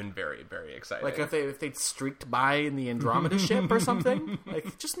 That would have been very, very exciting. Like if they'd streaked by in the Andromeda ship or something?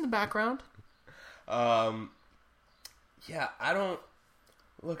 Like, just in the background? Yeah, I don't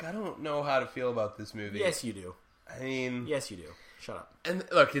know how to feel about this movie. Yes, you do. I mean... Yes, you do. Shut up. And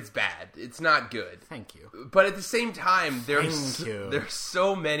look, it's bad. It's not good. Thank you. But at the same time, there's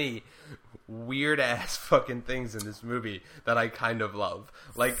so many weird-ass fucking things in this movie that I kind of love.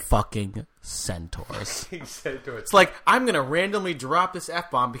 Like... Fucking centaurs. Centaurs. It's like, I'm going to randomly drop this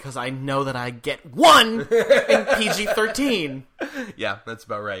F-bomb because I know that I get one in PG-13. Yeah, that's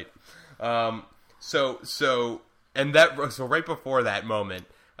about right. So right before that moment,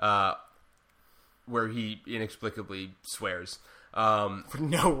 where he inexplicably swears, for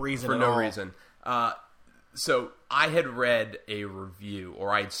no reason. For no reason. So I had read a review,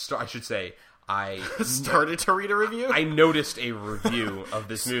 or I should say, I started to read a review. I noticed a review of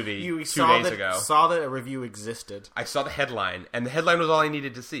this movie 2 days ago. Saw that a review existed. I saw the headline, and the headline was all I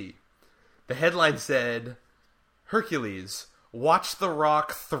needed to see. The headline said, "Hercules, watch The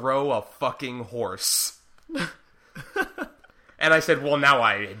Rock throw a fucking horse." And I said, well, now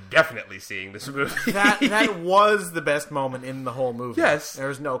I am definitely seeing this movie. That was the best moment in the whole movie. Yes.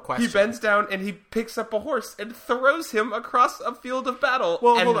 There's no question. He bends down and he picks up a horse and throws him across a field of battle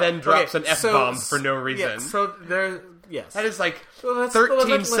and then drops an F-bomb for no reason. Yeah, so there, yes. That is like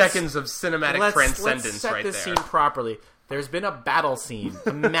 13 seconds of cinematic transcendence let's set right this there. Scene properly. There's been a battle scene,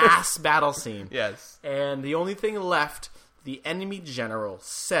 a mass battle scene. Yes. And the only thing left, the enemy general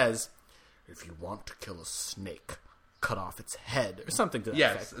says, if you want to kill a snake, cut off its head, or something to that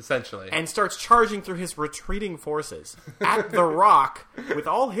effect. Yes, essentially. And starts charging through his retreating forces at The Rock with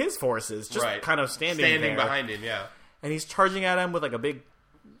all his forces just kind of standing there. Behind him, yeah. And he's charging at him with like a big,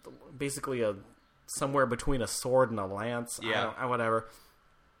 basically somewhere between a sword and a lance, whatever.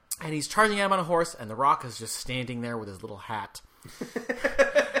 And he's charging at him on a horse, and The Rock is just standing there with his little hat.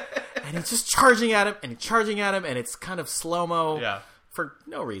 And he's just charging at him, and and it's kind of slow-mo for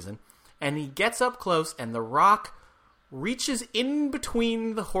no reason. And he gets up close, and The Rock reaches in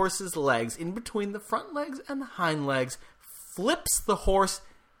between the horse's legs, in between the front legs and the hind legs, flips the horse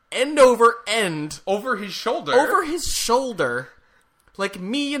end over end. Over his shoulder. Over his shoulder. Like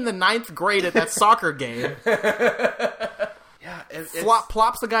me in the 9th grade at that soccer game. Yeah,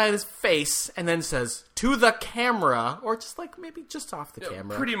 plops the guy in his face, and then says, to the camera, or just like maybe just off the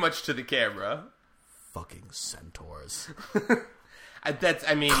camera. Pretty much to the camera. Fucking centaurs.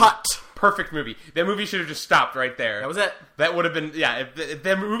 Cut. Perfect movie. That movie should have just stopped right there. That was it. That would have been, if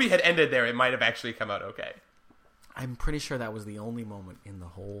the movie had ended there, it might have actually come out okay. I'm pretty sure that was the only moment in the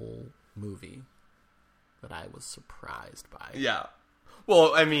whole movie that I was surprised by. Yeah.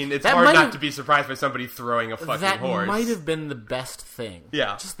 Well, I mean, it's hard not to be surprised by somebody throwing a fucking horse. That might have been the best thing.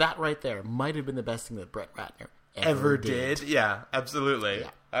 Yeah. Just that right there might have been the best thing that Brett Ratner ever did. Yeah, absolutely.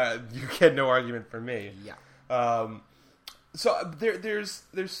 Yeah. You get no argument from me. Yeah. So there's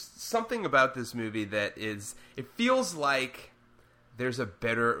something about this movie that is, it feels like there's a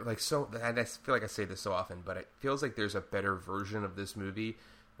better, like, so, and I feel like I say this so often, but it feels like there's a better version of this movie,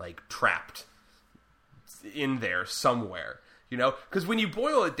 like, trapped in there somewhere, you know? Because when you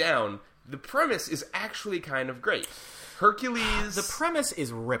boil it down, the premise is actually kind of great. Hercules... The premise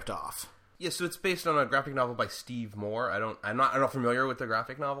is ripped off. Yeah, so it's based on a graphic novel by Steve Moore. I'm not familiar with the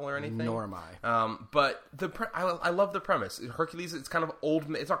graphic novel or anything. Nor am I. But I love the premise. Hercules, it's kind of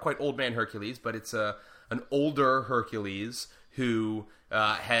old. It's not quite old man Hercules, but it's an older Hercules who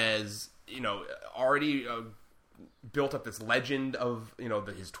has already built up this legend of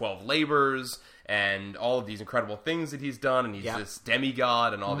his 12 labors and all of these incredible things that he's done, and he's this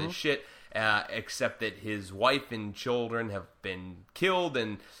demigod and all this shit. Except that his wife and children have been killed,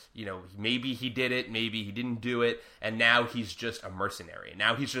 and maybe he did it, maybe he didn't do it, and now he's just a mercenary.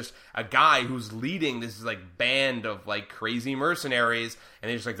 Now he's just a guy who's leading this like band of like crazy mercenaries,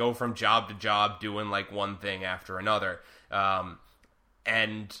 and they just like go from job to job doing like one thing after another.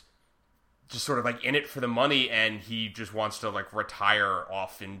 And just sort of like in it for the money, and he just wants to like retire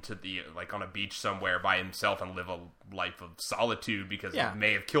off into the like on a beach somewhere by himself and live a life of solitude because he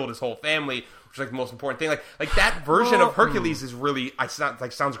may have killed his whole family, which is like the most important thing. Like that version of Hercules is really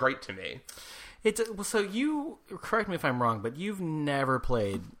sounds great to me. So you correct me if I'm wrong, but you've never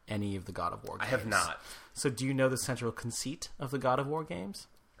played any of the God of War games. I have not. So do you know the central conceit of the God of War games?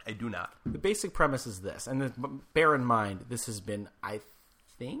 I do not. The basic premise is this, and bear in mind, this has been, I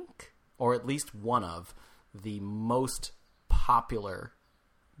think, or at least one of the most popular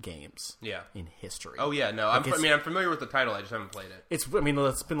games in history. Oh, yeah, no. I'm familiar with the title, I just haven't played it. It's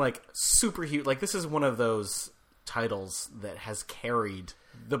been like super huge. Like, this is one of those titles that has carried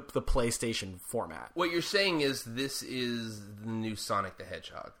the PlayStation format. What you're saying is this is the new Sonic the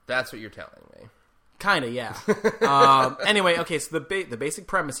Hedgehog. That's what you're telling me. Kind of, yeah. Anyway, okay, so the basic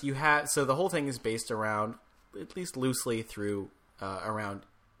premise you have... So the whole thing is based around, at least loosely, around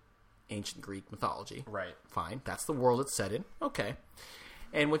ancient Greek mythology. Right. Fine. That's the world it's set in. Okay.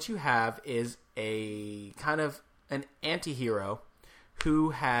 And what you have is a kind of an anti-hero who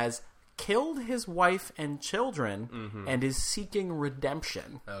has killed his wife and children and is seeking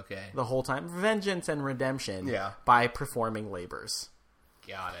redemption. Okay. The whole time. Vengeance and redemption by performing labors.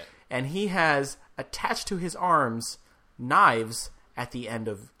 Got it. And he has attached to his arms knives at the end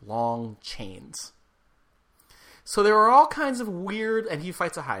of long chains. So there are all kinds of weird... And he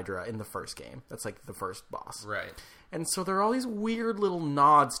fights a Hydra in the first game. That's like the first boss. Right. And so there are all these weird little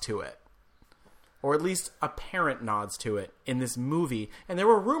nods to it. Or at least apparent nods to it in this movie. And there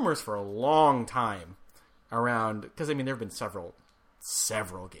were rumors for a long time around... Because, I mean, there have been several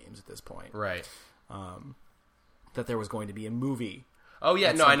games at this point. Right. That there was going to be a movie. Oh,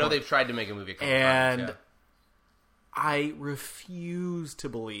 yeah. No, I know they've tried to make a movie a couple times. And I refuse to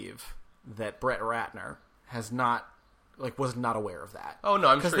believe that Brett Ratner was not aware of that. Oh, no,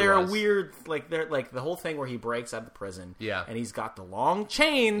 I'm sure because they're a weird, they're like the whole thing where he breaks out of the prison, and he's got the long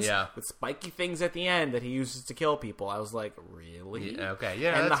chains with spiky things at the end that he uses to kill people. I was like, really? Yeah, okay,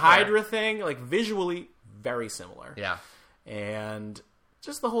 yeah. And the Hydra thing, like visually, very similar. Yeah, and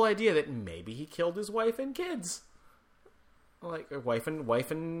just the whole idea that maybe he killed his wife and kids, like wife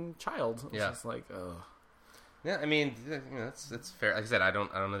and child. It's just like, ugh. Yeah, I mean, that's fair. Like I said, I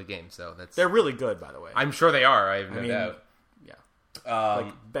don't know the game, so they're really good, by the way. I'm sure they are. I have no doubt. Yeah,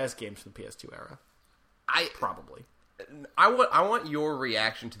 like best games from the PS2 era. Probably. I want your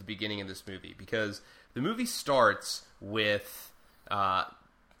reaction to the beginning of this movie, because the movie starts with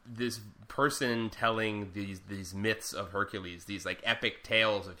this person telling these myths of Hercules, these like epic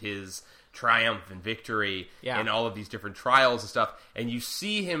tales of his triumph and victory in all of these different trials and stuff, and you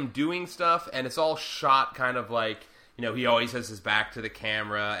see him doing stuff, and it's all shot kind of like, he always has his back to the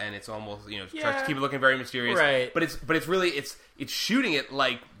camera, and it's almost, tries to keep it looking very mysterious, right? But it's really it's shooting it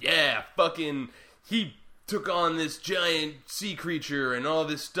like, fucking he took on this giant sea creature and all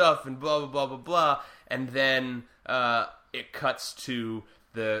this stuff and blah blah blah blah blah, and then it cuts to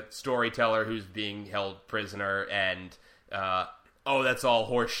the storyteller who's being held prisoner, and that's all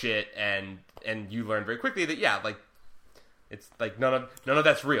horse shit, and you learn very quickly that it's like none of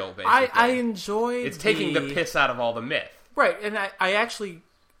that's real. Basically, I enjoy it's taking the piss out of all the myth, right? And I actually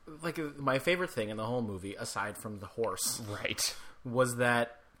like my favorite thing in the whole movie, aside from the horse, right, was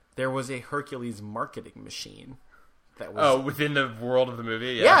that there was a Hercules marketing machine that was within the world of the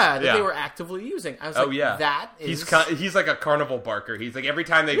movie. They were actively using. I was that is... he's like a carnival barker. He's like, every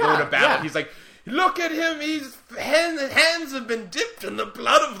time they go to battle, he's like, look at him, his hands have been dipped in the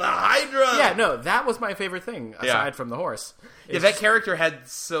blood of the Hydra. Yeah, no, that was my favorite thing, aside from the horse. That character had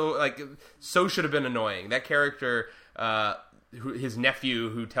so should have been annoying. That character, his nephew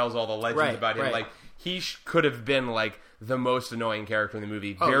who tells all the legends about him, like, he could have been like the most annoying character in the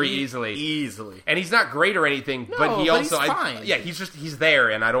movie easily. And he's not great or anything, but he also, he's fine. He's there,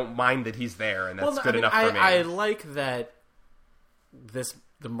 and I don't mind that he's there, and that's good enough for me. I like that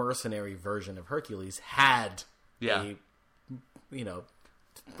the mercenary version of Hercules had a,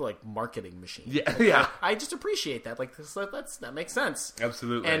 like marketing machine. Yeah. I just appreciate that. Like that makes sense.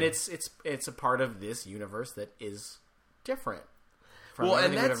 Absolutely. And it's a part of this universe that is different from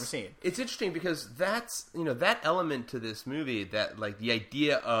anything we've ever seen. It's interesting because that's, that element to this movie, that like the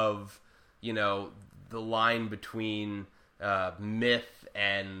idea of, the line between myth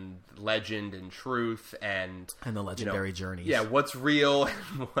and legend and truth and the legendary journeys. Yeah, what's real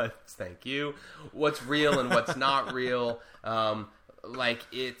and what's real and what's not real.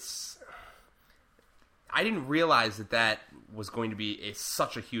 I didn't realize that was going to be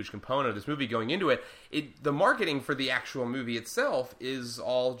such a huge component of this movie going into it. The marketing for the actual movie itself is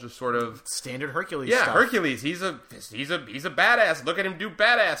all just sort of standard Hercules. Yeah, stuff. Hercules. He's a badass. Look at him do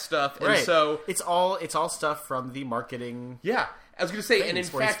badass stuff. Right. And so it's all stuff from the marketing. Yeah. I was going to say, and in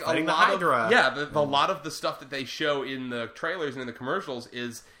fact, a lot of a lot of the stuff that they show in the trailers and in the commercials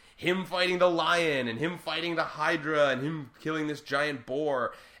is him fighting the lion and him fighting the Hydra and him killing this giant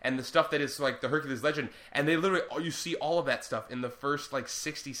boar and the stuff that is like the Hercules legend. And they literally, you see all of that stuff in the first like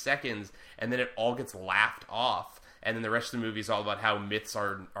 60 seconds, and then it all gets laughed off. And then the rest of the movie is all about how myths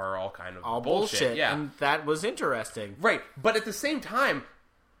are all kind of all bullshit. Yeah, and that was interesting, right? But at the same time,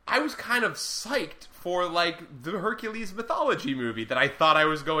 I was kind of psyched for like the Hercules mythology movie that I thought I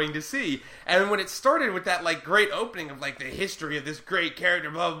was going to see. And when it started with that like great opening of like the history of this great character,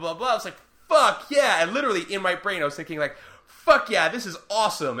 blah blah blah blah, I was like, fuck yeah! And literally in my brain, I was thinking like, fuck yeah, this is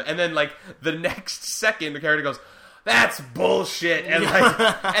awesome. And then like the next second, the character goes, that's bullshit, and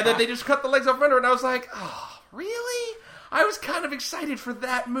like, and then they just cut the legs off under it, and I was like, oh, really? I was kind of excited for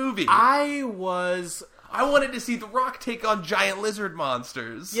that movie. I wanted to see The Rock take on giant lizard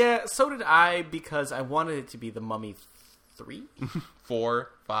monsters. Yeah, so did I, because I wanted it to be The Mummy 3? 4,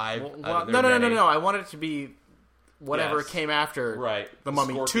 5. No. I wanted it to be whatever came after The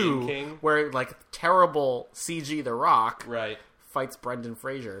Mummy Scorpion 2, King. where, like, terrible CG The Rock fights Brendan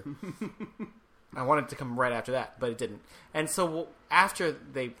Fraser. I wanted it to come right after that, but it didn't. And so after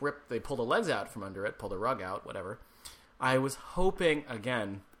they pulled the legs out from under it, pulled the rug out, whatever, I was hoping,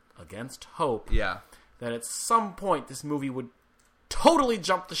 again, against hope, that at some point this movie would totally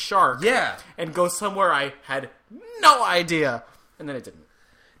jump the shark and go somewhere I had no idea. And then it didn't.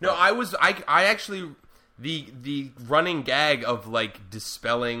 No, I actually, the running gag of, like,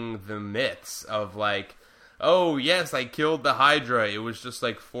 dispelling the myths of, like, oh, yes, I killed the Hydra. It was just,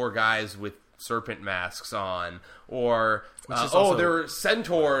 like, 4 guys with serpent masks on, or there were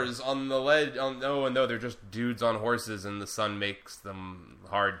centaurs on the ledge. No, they're just dudes on horses, and the sun makes them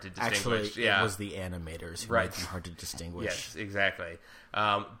hard to distinguish. Actually, it was the animators who made them hard to distinguish. Yes, exactly.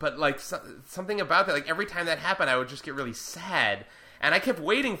 But like something about that, like every time that happened, I would just get really sad, and I kept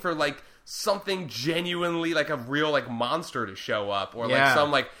waiting for like something genuinely like a real like monster to show up, or like some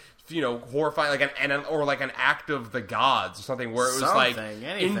like, you know, horrifying, like an act of the gods or something, where it was anything.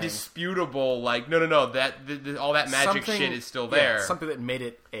 Indisputable, like no, that all that magic shit is still there. Something that made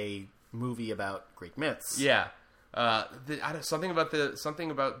it a movie about Greek myths. Yeah, something about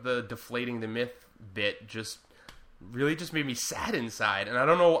the deflating the myth bit really just made me sad inside, and I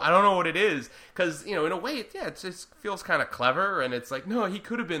don't know what it is, because you know, in a way, it just feels kind of clever, and it's like, no, he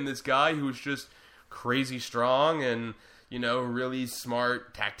could have been this guy who was just crazy strong and, you know, really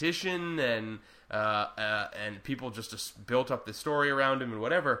smart tactician, and people just built up the story around him and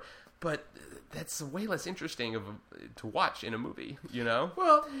whatever. But that's way less interesting to watch in a movie, you know?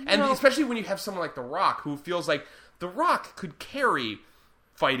 Well, especially when you have someone like The Rock, who feels like The Rock could carry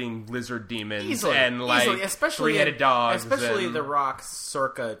fighting lizard demons and like three-headed dogs. Especially The Rock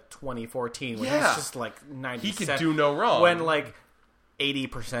circa 2014, when he's just like 90. He could do no wrong. When like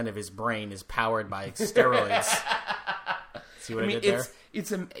 80% of his brain is powered by steroids. See what I did there?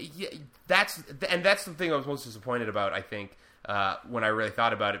 That's the thing I was most disappointed about, I think, when I really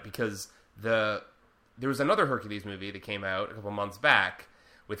thought about it, because there was another Hercules movie that came out a couple months back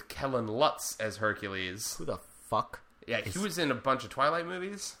with Kellen Lutz as Hercules. Who the fuck? Yeah, he was in a bunch of Twilight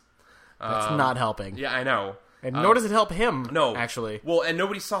movies. That's not helping. Yeah, I know. And nor does it help him, no, actually. Well, and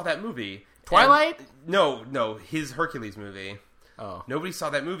nobody saw that movie. Twilight? No, his Hercules movie. Oh. Nobody saw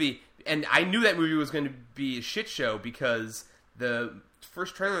that movie, and I knew that movie was going to be a shit show, because the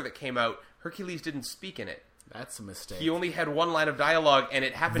first trailer that came out, Hercules didn't speak in it. That's a mistake. He only had one line of dialogue, and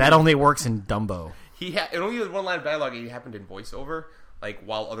it happened... That only works in Dumbo. It only had one line of dialogue, and it happened in voiceover, like,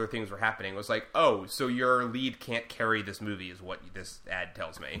 while other things were happening. It was like, oh, so your lead can't carry this movie, is what this ad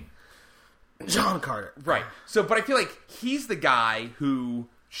tells me. John Carter. Right. So, but I feel like he's the guy who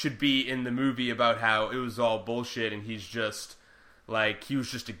should be in the movie about how it was all bullshit, and he's just... like, he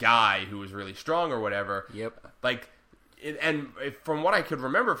was just a guy who was really strong or whatever. Yep. Like, and from what I could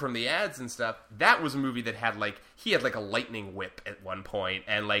remember from the ads and stuff, that was a movie that had, like, he had, like, a lightning whip at one point,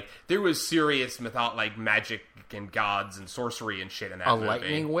 and, like, there was serious like, magic and gods and sorcery and shit in that movie. A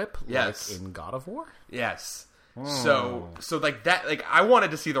lightning whip? Yes. Like in God of War? Yes. So, like, that, like, I wanted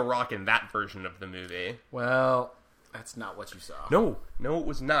to see The Rock in that version of the movie. Well... that's not what you saw. No, it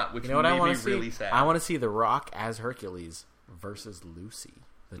was not, which made me really sad. I want to see The Rock as Hercules versus Lucy,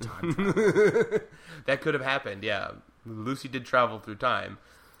 the time traveler. That could have happened, yeah. Lucy did travel through time.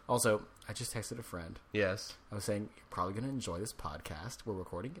 Also, I just texted a friend. Yes. I was saying, you're probably going to enjoy this podcast. We're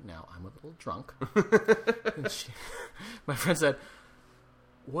recording it now. I'm a little drunk. And my friend said,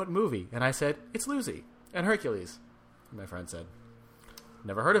 what movie? And I said, it's Lucy and Hercules. And my friend said,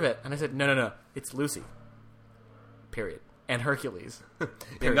 never heard of it. And I said, no. It's Lucy. Period. And Hercules.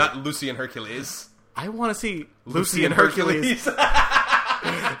 And not Lucy and Hercules. I want to see Lucy and Hercules.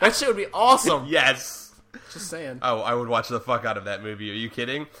 That shit would be awesome. Yes. Just saying. Oh, I would watch the fuck out of that movie. Are you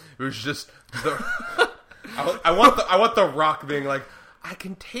kidding? It was just the I want the Rock being like, I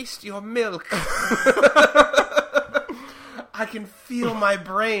can taste your milk. I can feel my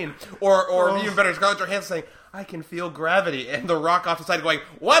brain. Or even better, Scarlett Johansson saying, I can feel gravity. And the Rock off the side going,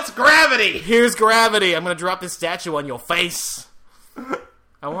 what's gravity? Here's gravity. I'm going to drop this statue on your face.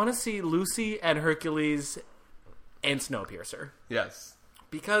 I want to see Lucy and Hercules and Snowpiercer. Yes.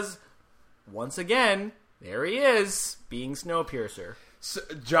 Because, once again, there he is, being Snowpiercer. So,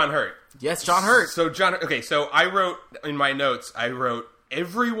 John Hurt. Yes, John Hurt. So I wrote, in my notes,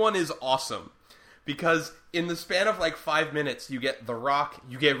 everyone is awesome. Because in the span of like 5 minutes, you get The Rock,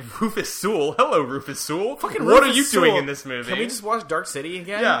 you get Rufus Sewell. Hello, Rufus Sewell. Fucking what Rufus are you Sewell. doing in this movie? Can we just watch Dark City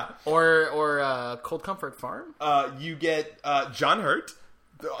again? Yeah. Or Cold Comfort Farm? You get John Hurt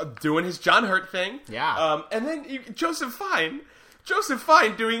doing his John Hurt thing. Yeah. And then Joseph Fiennes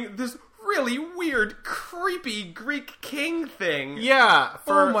doing this really weird, creepy Greek king thing. Yeah.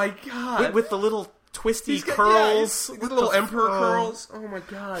 Oh my god. With the little twisty curls. With the little emperor curls. Oh my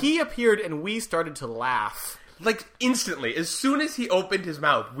god. He appeared and we started to laugh. Like, instantly. As soon as he opened his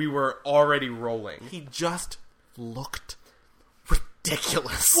mouth, we were already rolling. He just looked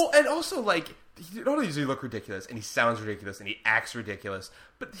ridiculous. Well, and also, like, not only does he look ridiculous, and he sounds ridiculous, and he acts ridiculous,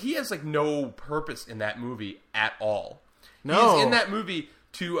 but he has, like, no purpose in that movie at all. No. He's in that movie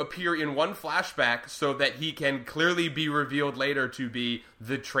to appear in one flashback so that he can clearly be revealed later to be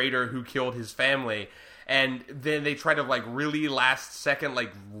the traitor who killed his family. And then they try to, like, really last second,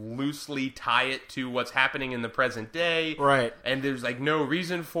 like, loosely tie it to what's happening in the present day. Right. And there's, like, no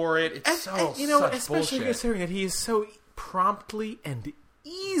reason for it. It's such especially bullshit. considering that he is so promptly and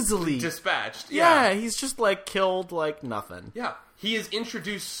easily dispatched. Yeah, he's just, like, killed like nothing. Yeah. He is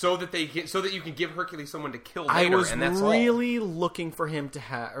introduced so that you can give Hercules someone to kill later, and that's really looking for him to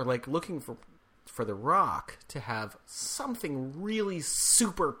have, or like looking for The Rock to have something really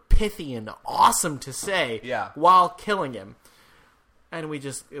super pithy and awesome to say while killing him. And it was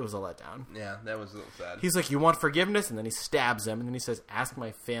a letdown. Yeah, that was a little sad. He's like, you want forgiveness? And then he stabs him, and then he says, ask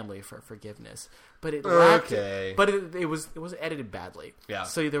my family for forgiveness. But it lacked, but it was edited badly. Yeah.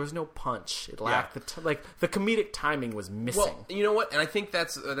 So there was no punch. It lacked the comedic timing was missing. Well, you know what? And I think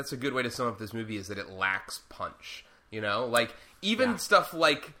that's a good way to sum up this movie is that it lacks punch. You know, like even stuff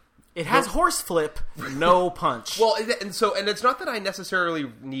like it has horse flip, no punch. Well, and it's not that I necessarily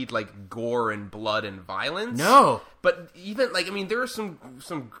need like gore and blood and violence. No, but even like there are some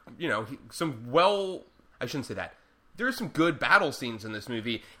I shouldn't say that. There are some good battle scenes in this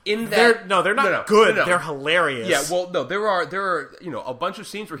movie. They're not good. They're hilarious. Yeah, well, no, there are a bunch of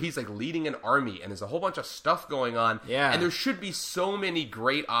scenes where he's like leading an army and there's a whole bunch of stuff going on. Yeah, and there should be so many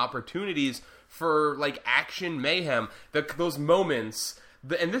great opportunities for like action mayhem. Those moments.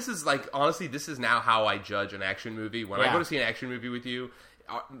 And this is like honestly, this is now how I judge an action movie. When I go to see an action movie with you,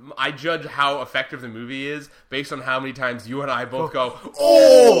 I judge how effective the movie is based on how many times you and I both go,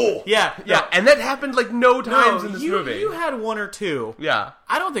 oh! Yeah. And that happened like no times in this movie. You had one or two. Yeah.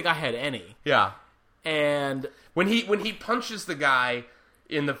 I don't think I had any. Yeah. And when he punches the guy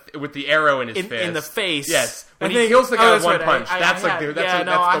with the arrow in his fist. In the face. Yes. When he kills the guy with one punch. That's the one good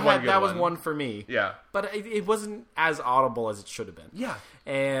one. That was one for me. Yeah. But it wasn't as audible as it should have been. Yeah.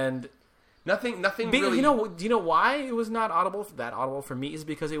 And Nothing really... do you know why it was not audible for me? Is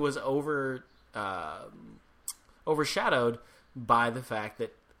because it was overshadowed by the fact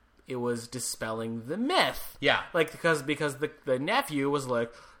that it was dispelling the myth. Yeah. Like, because the nephew was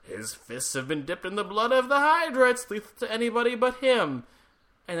like, his fists have been dipped in the blood of the Hydra. It's lethal to anybody but him.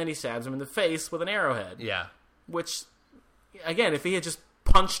 And then he stabs him in the face with an arrowhead. Yeah. Which, again, if he had just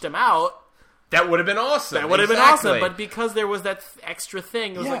punched him out... That would have been awesome. That would have been awesome, but because there was that extra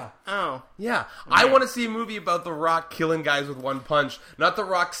thing, it was like, oh. Yeah. I want to see a movie about The Rock killing guys with one punch, not The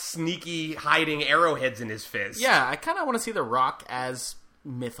Rock sneaky hiding arrowheads in his fist. Yeah, I kind of want to see The Rock as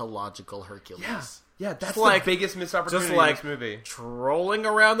mythological Hercules. Yeah, that's the biggest missed opportunity in this movie. Trolling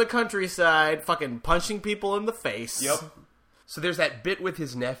around the countryside, fucking punching people in the face. Yep. So there's that bit with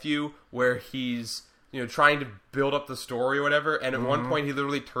his nephew where he's... trying to build up the story or whatever, and at one point he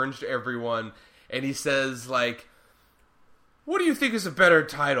literally turns to everyone and he says, like, what do you think is a better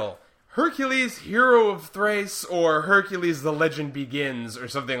title? Hercules, hero of Thrace, or Hercules, the legend begins, or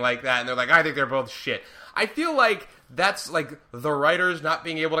something like that. And they're like, I think they're both shit. I feel like that's like the writers not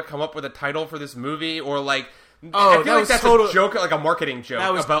being able to come up with a title for this movie, or like, I feel like that's a joke, like a marketing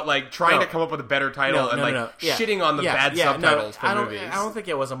joke about like trying to come up with a better title and shitting on the bad subtitles for movies. I don't think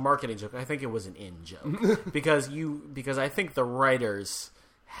it was a marketing joke. I think it was an in joke because I think the writers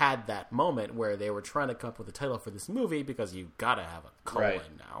had that moment where they were trying to come up with a title for this movie because you gotta have a colon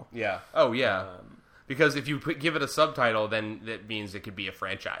now. Yeah. Oh yeah. Because if you give it a subtitle, then that means it could be a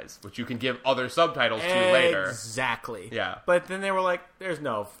franchise, which you can give other subtitles to later. Exactly. Yeah. But then they were like,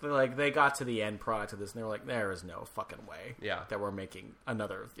 they got to the end product of this, and they were like, there is no fucking way that we're making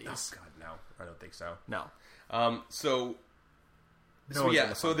another of these. Oh, God, no. I don't think so. No. So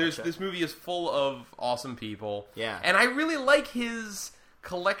this movie is full of awesome people. Yeah. And I really like his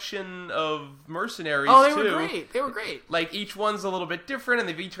collection of mercenaries. Oh, they were great. Like each one's a little bit different, and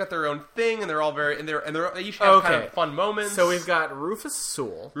they've each got their own thing, and they're all very they each have kind of fun moments. So we've got Rufus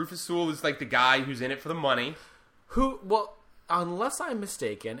Sewell. Rufus Sewell is like the guy who's in it for the money. Unless I'm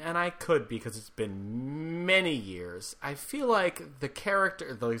mistaken, and I could because it's been many years, I feel like the character,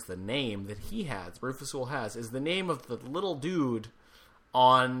 at least the name that Rufus Sewell has, is the name of the little dude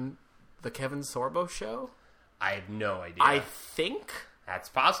on the Kevin Sorbo show. I have no idea. I think. That's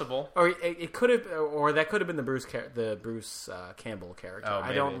possible. Or it could have, or that could have been the Bruce Campbell character. Oh,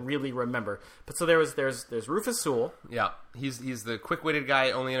 I don't really remember. But so there's Rufus Sewell. Yeah, he's the quick-witted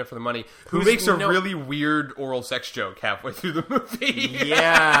guy, only in it for the money, who makes a really weird oral sex joke halfway through the movie.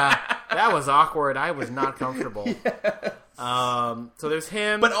 Yeah, that was awkward. I was not comfortable. Yes. So there's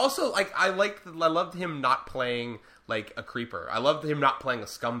him, but also like I loved him not playing like a creeper. I loved him not playing a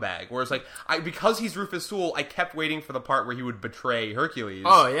scumbag. Whereas like because he's Rufus Sewell, I kept waiting for the part where he would betray Hercules.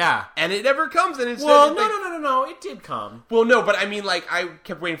 Oh yeah, and it never comes. And instead, no, it did come. Well, no, but I mean like I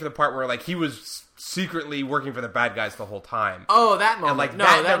kept waiting for the part where like he was secretly working for the bad guys the whole time. Oh, that moment. And like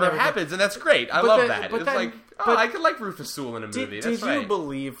that never happens, and that's great. I love that. It's like I could like Rufus Sewell in a movie. Did you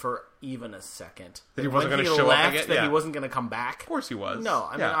believe for even a second that he wasn't going to show up again? That he wasn't going to come back? Of course he was. No,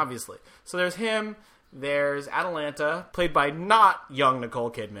 I mean obviously. So there's him. There's Atalanta, played by not young Nicole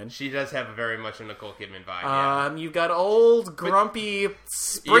Kidman. She does have a very much a Nicole Kidman vibe. You've got old, grumpy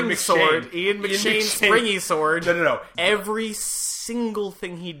spring sword. Ian McShane, springy sword. No. Every single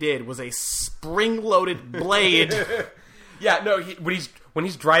thing he did was a spring-loaded blade. Yeah, no, when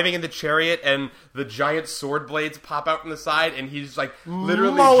he's driving in the chariot and the giant sword blades pop out from the side and he's like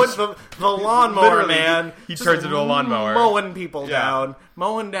literally mowing the lawnmower, man. He turns into a lawnmower. Mowing people down.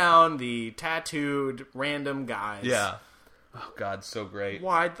 Mowing down the tattooed random guys. Yeah. Oh, God, so great.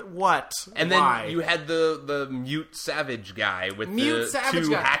 Why? What? And then you had the mute savage guy with two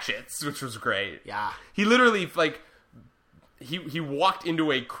hatchets, which was great. Yeah. He literally, like, he walked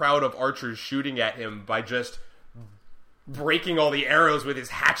into a crowd of archers shooting at him by just breaking all the arrows with his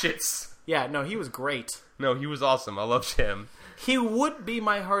hatchets. Yeah, no, he was great. No, he was awesome. I loved him. He would be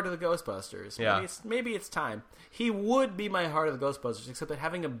my Heart of the Ghostbusters. Yeah. Maybe it's time. He would be my Heart of the Ghostbusters, except that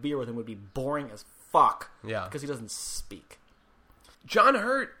having a beer with him would be boring as fuck. Yeah. Because he doesn't speak. John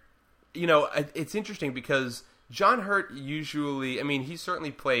Hurt, it's interesting because John Hurt usually, I mean, he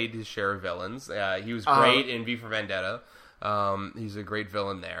certainly played his share of villains. He was great in V for Vendetta. He's a great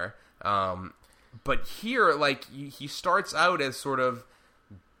villain there. But here, like, he starts out as sort of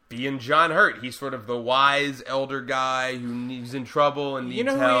being John Hurt. He's sort of the wise elder guy who's in trouble and needs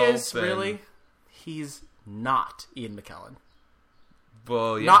help. You know who he is, really? He's not Ian McKellen.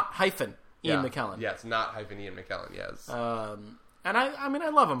 Well, yeah. Not hyphen Ian McKellen. Yes, not hyphen Ian McKellen, yes. And I mean, I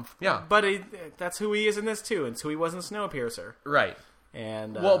love him. Yeah. But that's who he is in this, too. It's who he was in Snowpiercer. Right.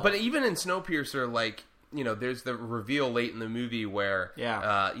 And but even in Snowpiercer, like, there's the reveal late in the movie where,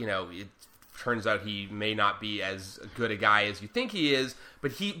 it turns out he may not be as good a guy as you think he is,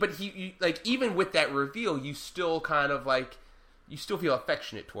 but he like, even with that reveal, you still kind of like, you still feel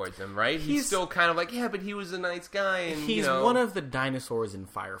affectionate towards him, right? He's still kind of like, yeah, but he was a nice guy, and he's one of the dinosaurs in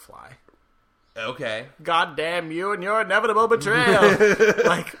Firefly. Okay. God damn you and your inevitable betrayal.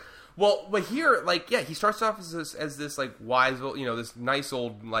 Like, well, but here, like, yeah, he starts off as this like wise, this nice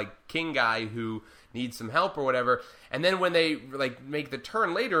old like king guy who needs some help or whatever, and then when they like make the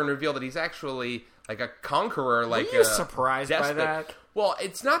turn later and reveal that he's actually like a conqueror, like, were you surprised by that? Well,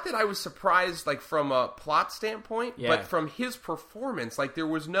 it's not that I was surprised, like, from a plot standpoint, but from his performance, like, there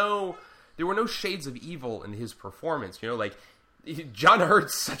were no shades of evil in his performance. Like, John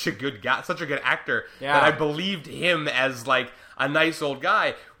Hurt's such a good guy, such a good actor that I believed him as like a nice old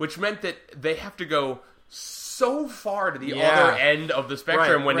guy, which meant that they have to go so far to the other end of the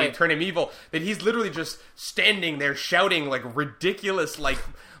spectrum when they turn him evil that he's literally just standing there shouting like ridiculous like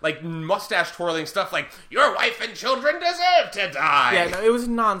mustache twirling stuff like your wife and children deserve to die. Yeah, no, it was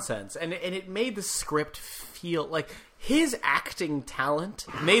nonsense, and it made the script feel like his acting talent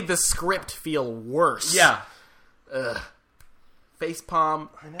made the script feel worse. Yeah. Ugh. Facepalm.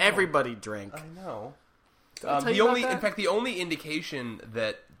 Everybody drink. I know. In fact, the only indication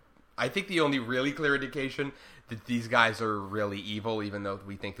that I think the only really clear indication that these guys are really evil, even though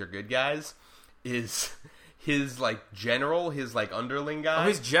we think they're good guys, is his general, his underling guy. Oh,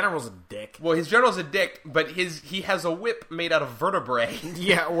 his general's a dick. Well, his general's a dick, but he has a whip made out of vertebrae.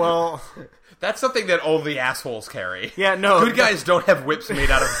 Yeah, well, that's something that only assholes carry. Yeah, no, good guys don't have whips made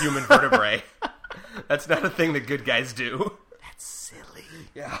out of human vertebrae. That's not a thing that good guys do. That's silly.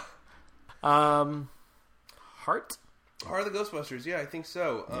 Yeah. Heart of the Ghostbusters, yeah, I think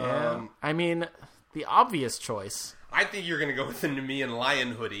so. Yeah. I mean, the obvious choice. I think you're going to go with the Nemean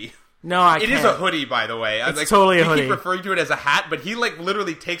lion hoodie. No, I can't. It is a hoodie, by the way. It's totally a hoodie. You keep referring to it as a hat, but he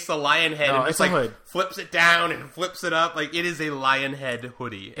literally takes the lion head and just flips it down and flips it up. It is a lion head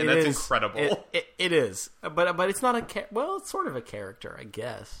hoodie, and that's incredible. It is, but it's not well, it's sort of a character, I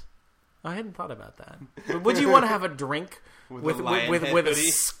guess. I hadn't thought about that. Would you want to have a drink with a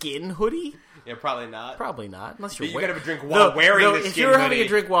skin hoodie? Yeah, probably not. Probably not, unless you're. You gotta have a drink while wearing the skin hoodie. If you're having a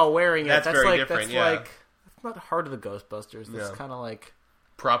drink while wearing it, that's very different. That's not Heart of the Ghostbusters. That's kind of like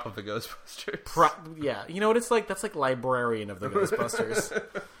Prop of the Ghostbusters. Yeah, you know what it's like? That's like Librarian of the Ghostbusters.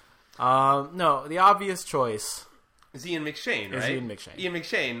 No, the obvious choice is Ian McShane, right? Ian McShane. Ian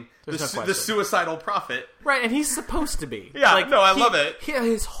McShane, the suicidal prophet. Right, and he's supposed to be. Yeah, I love it.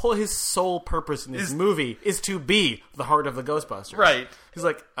 His sole purpose in this movie is to be the heart of the Ghostbusters. Right. He's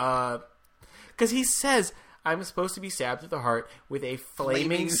like, because he says, I'm supposed to be stabbed through the heart with a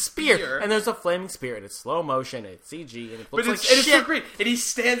flaming spear. And there's a flaming spear, and it's slow motion, and it's CG, and it looks like shit. It's so great. And he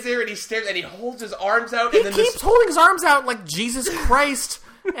stands there, and he stares, and he holds his arms out. He keeps holding his arms out like Jesus Christ,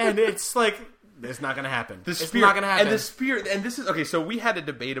 and it's like, it's not going to happen. It's not going to happen. And the spear, and this is, okay, so we had a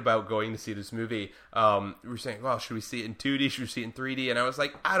debate about going to see this movie. We were saying, well, should we see it in 2D? Should we see it in 3D? And I was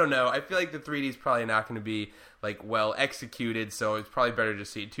like, I don't know. I feel like the 3D is probably not going to be, well executed, so it's probably better to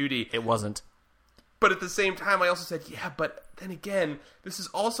see it 2D. It wasn't. But at the same time, I also said, yeah, but then again, this is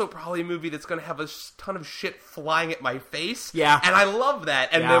also probably a movie that's going to have a ton of shit flying at my face. Yeah. And I love that.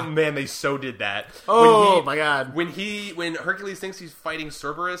 And then, man, they so did that. Oh, my God. When Hercules thinks he's fighting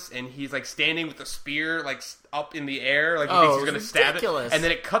Cerberus, and he's, standing with the spear, up in the air, he thinks he's going to stab it. And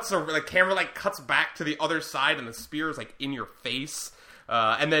then it cuts, the camera, cuts back to the other side, and the spear is, in your face.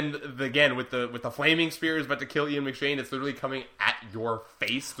 And then again with the flaming spear is about to kill Ian McShane. It's literally coming at your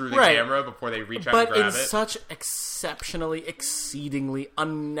face through the camera before they reach out and grab it. But in such exceptionally, exceedingly,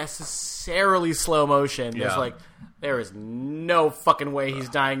 unnecessarily slow motion. Yeah. There is no fucking way he's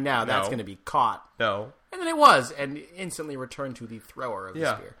dying now. That's going to be caught. No. And then it was, and instantly returned to the thrower of the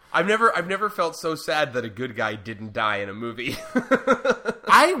spear. I've never felt so sad that a good guy didn't die in a movie.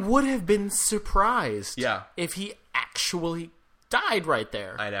 I would have been surprised. If he actually died right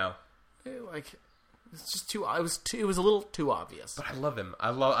there. I know. It's just too. It was a little too obvious. But I love him.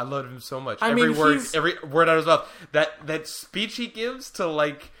 I love him so much. Every word out of his mouth. That speech he gives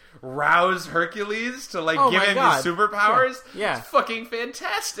to rouse Hercules to give him his superpowers. Yeah. It's fucking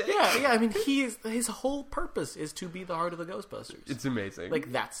fantastic. Yeah. I mean, his whole purpose is to be the heart of the Ghostbusters. It's amazing.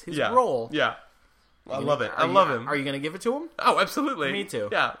 That's his role. Yeah. I love it. I love him. Are you going to give it to him? Oh, absolutely. Me too.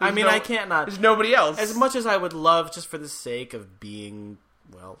 Yeah. I can't not. There's nobody else. As much as I would love, just for the sake of being,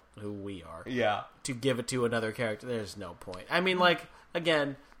 who we are. Yeah. To give it to another character, there's no point. I mean,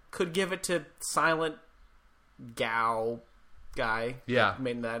 again, could give it to Silent Gao guy. Yeah. I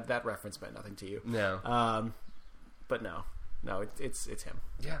mean, that reference meant nothing to you. No. But no, it's him.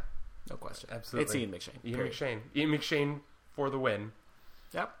 Yeah. No question. Absolutely. It's Ian McShane. Ian McShane for the win.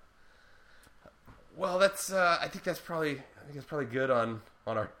 Yep. Well, that's. I think that's probably good on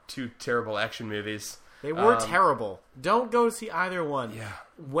our two terrible action movies. They were terrible. Don't go see either one. Yeah.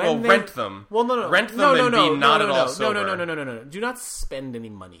 Rent them. Well, no. Rent them and be not at all sober. No. Do not spend any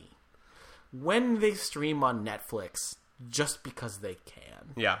money when they stream on Netflix just because they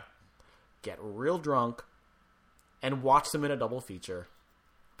can. Yeah. Get real drunk and watch them in a double feature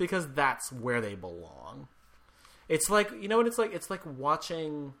because that's where they belong. It's you know what it's like? It's like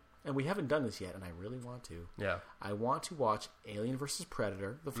watching. And we haven't done this yet, and I really want to. Yeah. I want to watch Alien vs.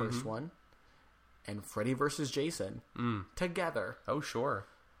 Predator, the first one, and Freddy vs. Jason together. Oh, sure.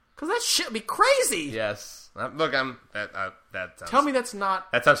 Because that shit would be crazy. Yes. Look, that sounds... Tell me that's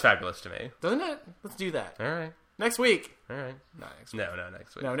not... That sounds fabulous to me. Doesn't it? Let's do that. All right. Next week. All right. Not next week. No,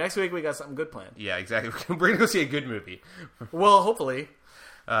 next week. No, next week we got something good planned. Yeah, exactly. We're going to go see a good movie. Well, hopefully.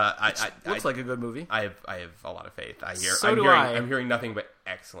 Looks like a good movie. I have a lot of faith. I'm hearing nothing but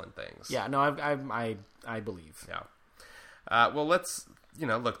excellent things. Yeah, no, I believe. Yeah. Well, let's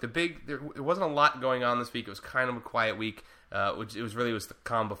look. There wasn't a lot going on this week. It was kind of a quiet week. Which it was the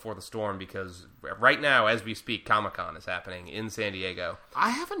calm before the storm, because right now, as we speak, Comic-Con is happening in San Diego.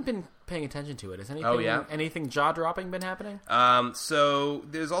 I haven't been paying attention to it. Has anything jaw-dropping been happening? So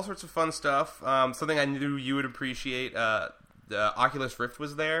there's all sorts of fun stuff. Something I knew you would appreciate. The Oculus Rift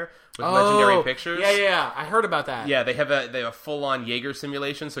was there with Legendary Pictures. Yeah. I heard about that. Yeah, they have a full-on Jaeger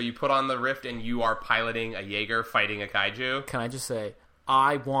simulation. So you put on the Rift and you are piloting a Jaeger fighting a kaiju. Can I just say,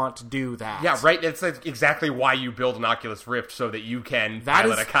 I want to do that. Yeah, right. That's exactly why you build an Oculus Rift, so that you can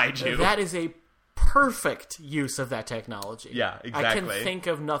pilot a kaiju. That is a perfect use of that technology. Yeah, exactly. I can think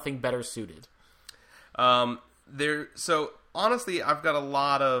of nothing better suited. So honestly, I've got a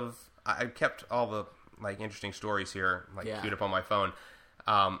lot of. I've kept all the interesting stories here queued up on my phone.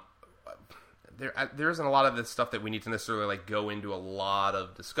 There isn't a lot of this stuff that we need to necessarily go into a lot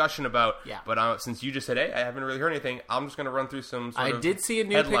of discussion about. Yeah. But since you just said, hey, I haven't really heard anything, I'm just going to run through some sort of I did see a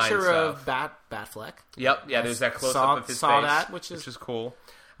new picture stuff. of Batfleck. Yep. Yeah, there's that close-up of his saw face. That, which is cool.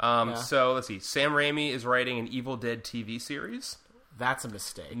 So, let's see. Sam Raimi is writing an Evil Dead TV series. That's a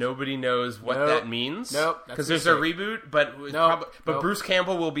mistake. Nobody knows what that means. Nope. Because there's a reboot, but Bruce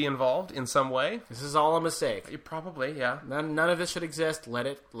Campbell will be involved in some way. This is all a mistake. Probably, yeah. None of this should exist. Let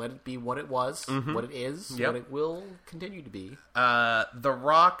it be what it was, what it is, what it will continue to be. The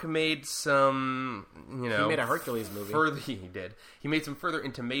Rock made some, He made a Hercules movie. He did. He made some further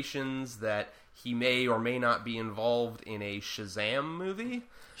intimations that he may or may not be involved in a Shazam movie.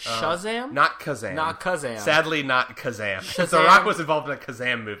 Shazam? Not Kazam. Not Kazam. Sadly, not Kazam. Shazam. If The Rock was involved in a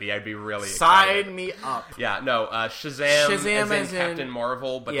Kazam movie, I'd be really excited. Sign me up. Yeah, no, Shazam is in Captain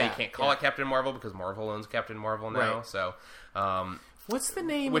Marvel, but they can't call it Captain Marvel because Marvel owns Captain Marvel now. Right. So, what's the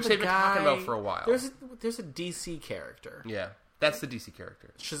name which of the they've been guy? talking about for a while. There's a DC character. Yeah, that's the DC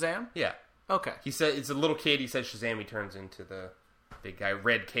character. Shazam? Yeah. Okay. He said it's a little kid. He says Shazam. He turns into the big guy,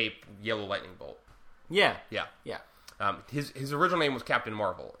 red cape, yellow lightning bolt. Yeah. Yeah. Yeah. His original name was Captain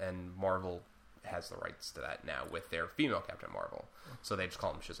Marvel, and Marvel has the rights to that now with their female Captain Marvel, so they just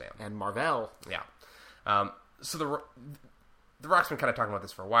call him Shazam. And Marvel. Yeah. So the Rock's been kind of talking about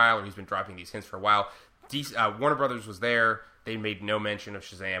this for a while, or he's been dropping these hints for a while. Warner Brothers was there. They made no mention of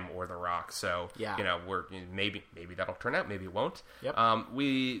Shazam or The Rock, so we're maybe that'll turn out, maybe it won't. Yep.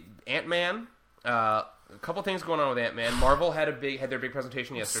 Ant-Man. A couple things going on with Ant-Man. Marvel had their big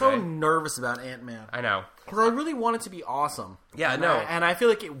presentation yesterday. I'm so nervous about Ant-Man. I know. Because I really want it to be awesome. Yeah, and I feel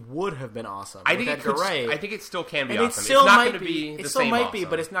like it would have been awesome. I think it still can be and awesome. It's not going to be the same. It still might awesome. be,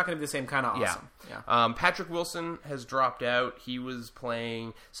 but it's not going to be the same kind of awesome. Yeah. Patrick Wilson has dropped out. He was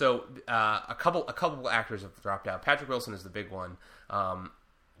playing. So a couple actors have dropped out. Patrick Wilson is the big one,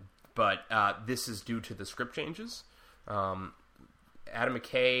 but this is due to the script changes. Adam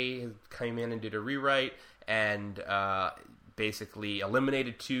McKay came in and did a rewrite and basically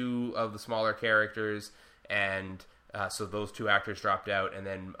eliminated two of the smaller characters, and so those two actors dropped out, and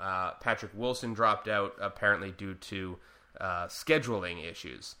then Patrick Wilson dropped out apparently due to scheduling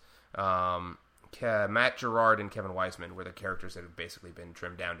issues. Matt Gerard and Kevin Weisman were the characters that have basically been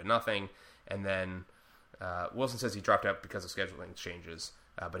trimmed down to nothing, and then Wilson says he dropped out because of scheduling changes.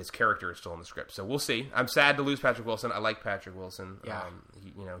 But his character is still in the script, so we'll see. I'm sad to lose Patrick Wilson. I like Patrick Wilson. Yeah.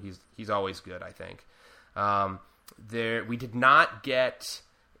 He's always good, I think. We did not get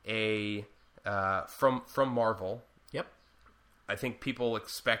a from Marvel. Yep. I think people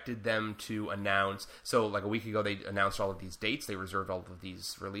expected them to announce. So, like a week ago, they announced all of these dates. They reserved all of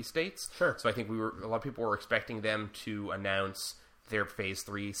these release dates. Sure. So I think a lot of people were expecting them to announce their Phase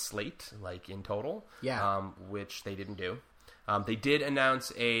 3 slate, in total. Yeah. Which they didn't do. They did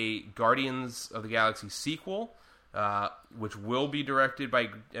announce a Guardians of the Galaxy sequel, which will be written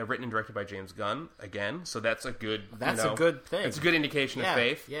and directed by James Gunn again. So that's a good. A good thing. It's a good indication of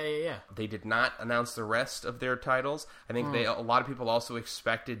faith. Yeah. They did not announce the rest of their titles. I think a lot of people also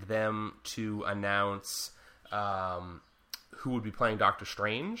expected them to announce who would be playing Doctor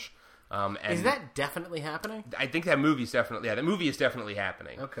Strange. And is that definitely happening? I think that movie's definitely. Yeah, that movie is definitely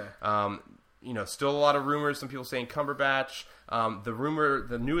happening. Okay. Still a lot of rumors. Some people saying Cumberbatch.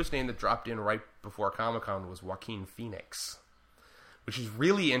 The newest name that dropped in right before Comic-Con was Joaquin Phoenix, which is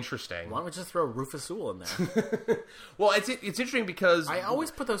really interesting. Why don't we just throw Rufus Sewell in there? Well, it's interesting because I always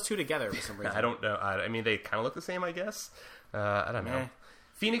put those two together for some reason. I don't know. I mean, they kind of look the same, I guess. I don't know.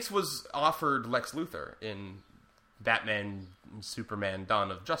 Phoenix was offered Lex Luthor in Batman, Superman: Dawn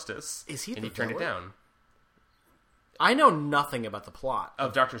of Justice. Is he? And he turned it down. I know nothing about the plot.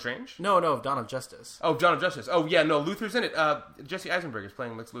 Of Doctor Strange? No, of Dawn of Justice. Oh, Dawn of Justice. Oh, yeah, no, Luthor's in it. Jesse Eisenberg is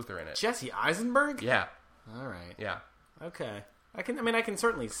playing Lex Luthor in it. Jesse Eisenberg? Yeah. All right. Yeah. Okay. I can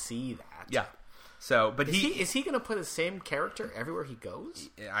certainly see that. Yeah. So, but is he going to put the same character everywhere he goes?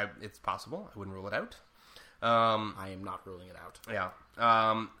 It's possible. I wouldn't rule it out. I am not ruling it out. Yeah.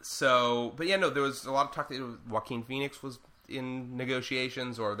 But yeah, no, there was a lot of talk that Joaquin Phoenix was in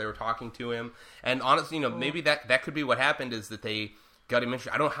negotiations, or they were talking to him. And honestly, maybe that could be what happened, is that they got him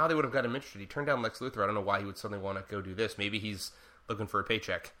interested. I don't know how they would have got him interested. He turned down Lex Luthor. I don't know why he would suddenly want to go do this. Maybe he's looking for a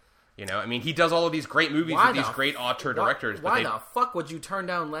paycheck. I mean, he does all of these great movies with these great auteur directors. Why the fuck would you turn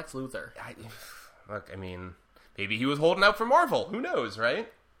down Lex Luthor? Look, I mean, maybe he was holding out for Marvel. Who knows,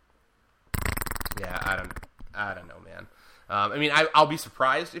 right? Yeah, I don't know, man. I mean, I'll be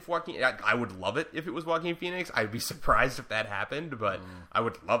surprised if Joaquin... I would love it if it was Joaquin Phoenix. I'd be surprised if that happened, but I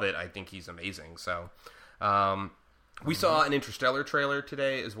would love it. I think he's amazing. So, we saw an Interstellar trailer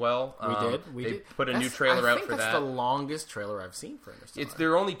today as well. We did. Put a new trailer out for that. I think that's the longest trailer I've seen for Interstellar.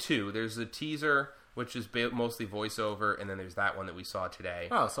 There are only two. There's a teaser, which is mostly voiceover, and then there's that one that we saw today.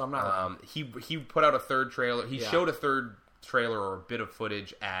 Oh, so I'm not... He put out a third trailer. He showed a third trailer or a bit of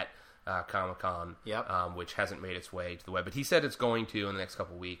footage at Comic-Con, which hasn't made its way to the web, but he said it's going to in the next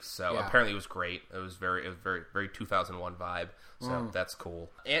couple weeks. So apparently it was great. It was very 2001 vibe. So that's cool.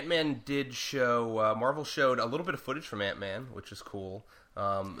 Ant-Man did show. Marvel showed a little bit of footage from Ant-Man, which is cool.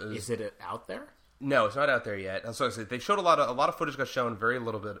 Is it out there? No, it's not out there yet. So they showed a lot of footage got shown. Very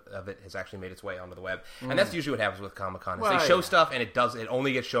little bit of it has actually made its way onto the web, and that's usually what happens with Comic-Con. They show stuff, and it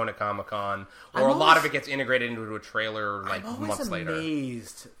only gets shown at Comic-Con, or a lot of it gets integrated into a trailer months later. I'm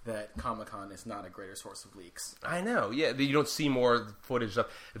amazed that Comic-Con is not a greater source of leaks. I know, yeah. You don't see more footage stuff.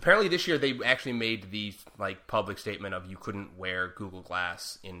 Apparently, this year they actually made the public statement of you couldn't wear Google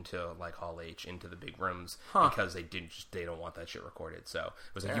Glass into Hall H into the big rooms because they don't want that shit recorded. So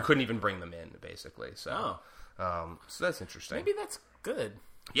it was you couldn't even bring them in, basically. So, so that's interesting. Maybe that's good.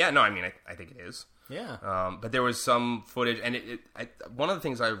 Yeah, no, I mean, I think it is. Yeah. But there was some footage, and one of the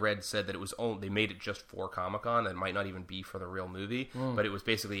things I read said that they made it just for Comic-Con. It might not even be for the real movie, but it was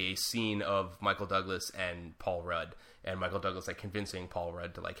basically a scene of Michael Douglas and Paul Rudd, and Michael Douglas convincing Paul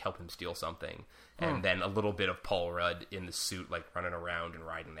Rudd to help him steal something, and then a little bit of Paul Rudd in the suit running around and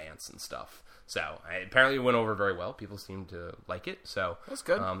riding ants and stuff. So apparently it went over very well. People seem to like it. So that's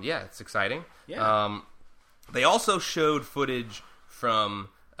good. Yeah, it's exciting. Yeah. They also showed footage from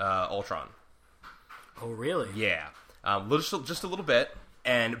Ultron. Oh, really? Yeah. Just a little bit.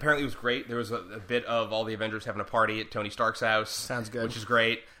 And apparently it was great. There was a bit of all the Avengers having a party at Tony Stark's house. Sounds good. Which is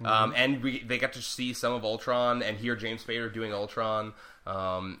great. And they got to see some of Ultron and hear James Spader doing Ultron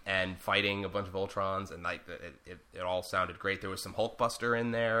and fighting a bunch of Ultrons. And it all sounded great. There was some Hulkbuster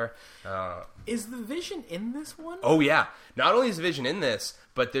in there. Is the Vision in this one? Oh, yeah. Not only is the Vision in this,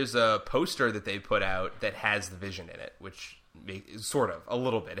 but there's a poster that they put out that has the Vision in it, which... Sort of, a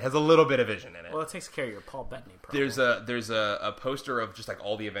little bit. It has a little bit of Vision in it. Well, it takes care of your Paul Bettany problem. There's a poster of just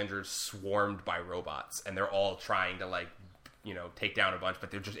all the Avengers swarmed by robots, and they're all trying to take down a bunch,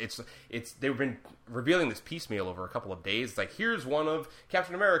 but they're just they've been revealing this piecemeal over a couple of days. It's here's one of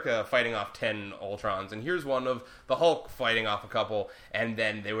Captain America fighting off 10 Ultrons, and here's one of the Hulk fighting off a couple, and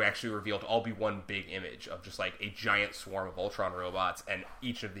then they were actually revealed to all be one big image of just a giant swarm of Ultron robots, and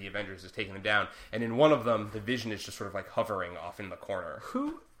each of the Avengers is taking them down, and in one of them the Vision is just sort of hovering off in the corner.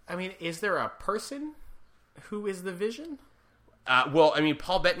 Is there a person who is the Vision? Well, I mean,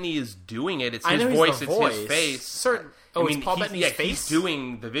 Paul Bettany is doing it. It's his voice. It's his face. It's Paul Bettany's face? He's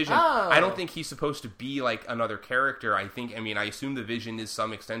doing the Vision. Oh. I don't think he's supposed to be another character. I assume the Vision is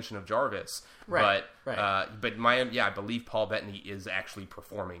some extension of Jarvis. Right. But I believe Paul Bettany is actually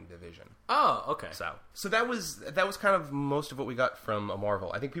performing the Vision. Oh, okay. So that was kind of most of what we got from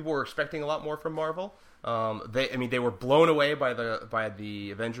Marvel. I think people were expecting a lot more from Marvel. They were blown away by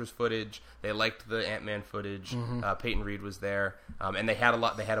the Avengers footage. They liked the Ant-Man footage. Peyton Reed was there, and they had a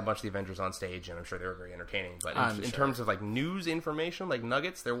bunch of the Avengers on stage, and I'm sure they were very entertaining. But in terms of news information,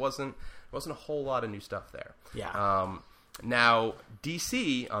 nuggets, there wasn't a whole lot of new stuff there. Yeah. Now,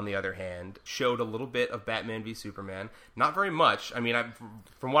 DC, on the other hand, showed a little bit of Batman v Superman. Not very much. I mean,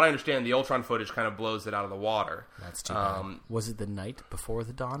 from what I understand, the Ultron footage kind of blows it out of the water. That's too bad. Was it the night before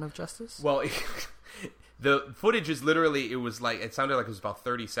the dawn of justice? Well, the footage is literally, it sounded like it was about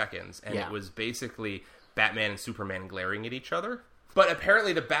 30 seconds, and it was basically Batman and Superman glaring at each other. But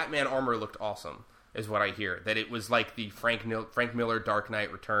apparently the Batman armor looked awesome, is what I hear. That it was the Frank Miller Dark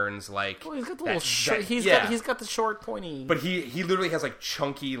Knight Returns, Well, he's got the little short, he's got the short, pointy... But he literally has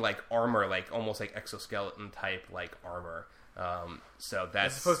chunky, armor, almost exoskeleton type, armor. So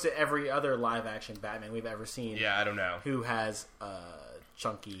that's... As opposed to every other live-action Batman we've ever seen. Yeah, I don't know. Who has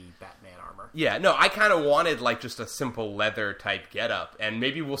chunky Batman armor. Yeah, no, I kind of wanted, like, just a simple leather-type getup. And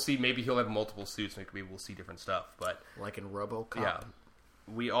maybe we'll see, maybe he'll have multiple suits, maybe we'll see different stuff, but... Like in RoboCop. Yeah.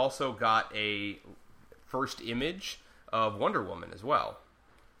 We also got a first image of Wonder Woman as well.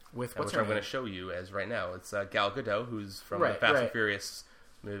 With which I'm going to show you as right now. It's Gal Gadot, who's from the Fast and Furious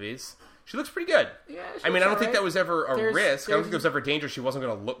movies. She looks pretty good. Yeah, I mean, I don't think that was ever a risk. I don't think there was ever danger she wasn't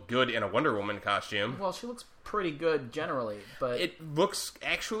going to look good in a Wonder Woman costume. Well, she looks pretty good generally, but... It looks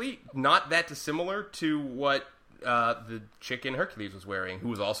actually not that dissimilar to what the chick in Hercules was wearing, who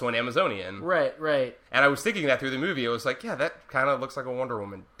was also an Amazonian. Right. And I was thinking that through the movie. I was like, yeah, that kind of looks like a Wonder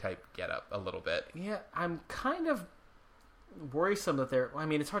Woman type getup a little bit. Yeah, I'm kind of worrisome that I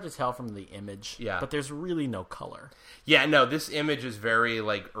mean, it's hard to tell from the image, but there's really no color. Yeah, no, this image is very,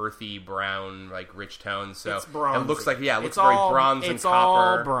 like, earthy brown, like, rich tones, so it's bronzy. It looks like, it looks very bronze and copper. It's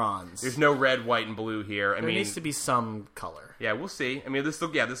all bronze. There's no red, white, and blue here. There needs to be some color. Yeah, we'll see. I mean, this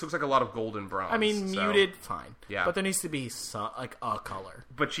looks like a lot of gold and bronze. I mean, muted, fine. Yeah. But there needs to be some, like, a color.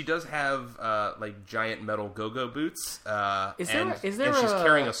 But she does have, like, giant metal go-go boots, Is there and she's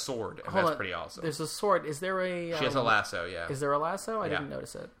carrying a sword, and that's pretty awesome. There's a sword. Is there a... She has a lasso, yeah. Is there a lasso? I didn't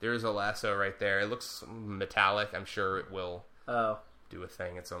notice it. There is a lasso right there. It looks metallic. I'm sure it will do a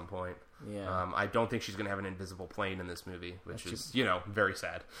thing at some point. Yeah. I don't think she's going to have an invisible plane in this movie, which is, very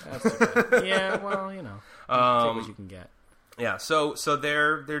sad. That's too bad. Yeah, well, take what you can get. Yeah, so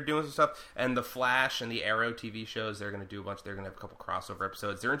they're doing some stuff, and the Flash and the Arrow TV shows, they're going to do a bunch. They're going to have a couple crossover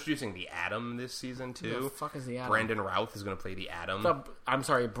episodes. They're introducing the Atom this season too. Who the fuck is the Atom? Brandon Routh is going to play the Atom. I'm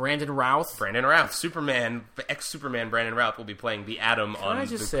sorry, Brandon Routh. Brandon Routh, Superman, ex-Superman Brandon Routh will be playing the Atom on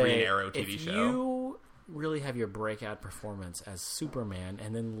the Green Arrow TV show. If you really have your breakout performance as Superman,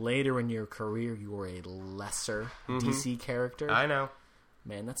 and then later in your career you were a lesser DC character, I know,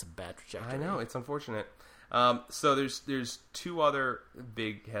 man, that's a bad trajectory. I know, it's unfortunate. So there's two other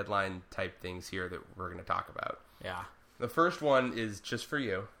big headline type things here that we're going to talk about. Yeah. The first one is just for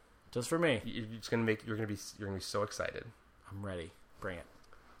you. Just for me. You're going to be so excited. I'm ready. Bring it.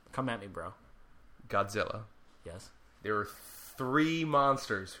 Come at me, bro. Godzilla. Yes. There are 3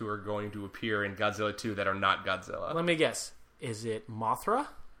 monsters who are going to appear in Godzilla 2 that are not Godzilla. Let me guess. Is it Mothra?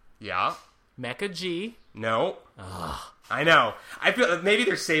 Yeah. Mecha G? No. Ugh. I know. I feel like maybe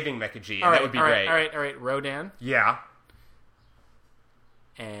they're saving Mecha G, and that would be great. All right. Rodan? Yeah.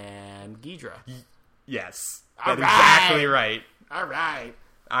 And Ghidra? Yes. That's exactly right. All right.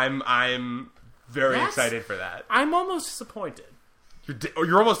 I'm very excited for that. I'm almost disappointed.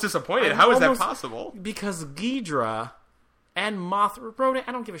 You're almost disappointed? How is that possible? Because Ghidra and Mothra... Rodan...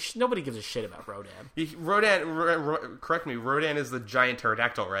 I don't give a shit. Nobody gives a shit about Rodan. Correct me. Rodan is the giant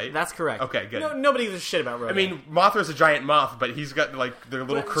pterodactyl, right? That's correct. Okay, good. Nobody gives a shit about Rodan. I mean, Mothra's a giant moth, but he's got, like, their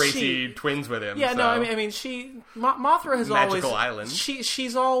little crazy twins with him. Yeah, so. no, I mean, Mothra has Magical island.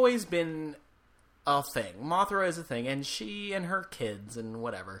 She's always been a thing. Mothra is a thing, and she and her kids and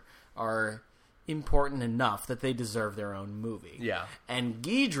whatever are important enough that they deserve their own movie. Yeah. And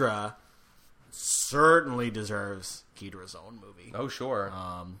Ghidra certainly deserves Ghidra's own movie. Oh, sure.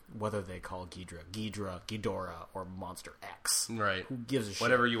 Whether they call Ghidorah, or Monster X. Right. Who gives a shit?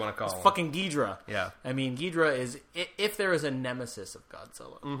 Whatever you want to call it's him. fucking Ghidra. Yeah. I mean, Ghidra is... If there is a nemesis of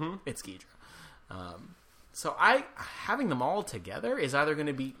Godzilla, it's Ghidra. So having them all together is either going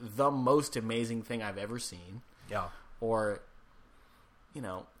to be the most amazing thing I've ever seen. Yeah. Or,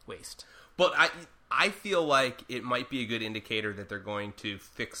 waste. But I feel like it might be a good indicator that they're going to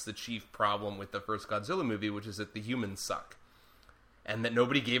fix the chief problem with the first Godzilla movie, which is that the humans suck. And that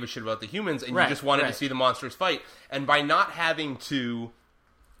nobody gave a shit about the humans, and you just wanted to see the monsters fight. And by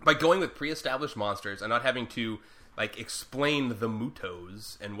going with pre-established monsters and not having to, like, explain the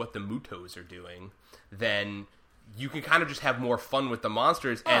Mutos and what the Mutos are doing, then you can kind of just have more fun with the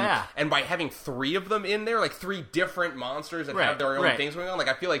monsters. And by having 3 of them in there, like 3 different monsters that have their own things going on, like,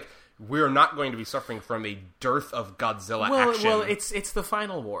 I feel like we're not going to be suffering from a dearth of Godzilla action. Well, it's the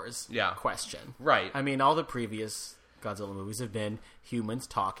Final Wars question. Right. I mean, all the previous Godzilla movies have been humans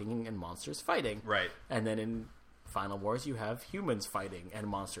talking and monsters fighting. Right. And then in Final Wars, you have humans fighting and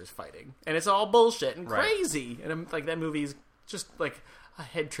monsters fighting. And it's all bullshit and crazy. And I'm like, that movie is just like a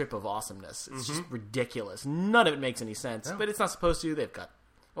head trip of awesomeness. It's just ridiculous. None of it makes any sense. But it's not supposed to. They've got...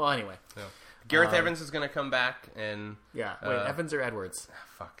 Well, anyway. Yeah. Gareth Evans is going to come back and... Yeah. Wait, Evans or Edwards?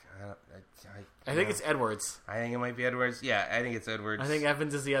 Fuck. I think it's Edwards. I think it might be Edwards. Yeah, I think it's Edwards. I think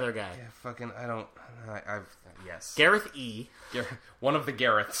Evans is the other guy. Yeah, fucking... Yes. Gareth E. One of the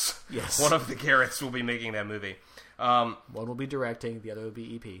Gareths. Yes. One of the Gareths will be making that movie. One will be directing, the other will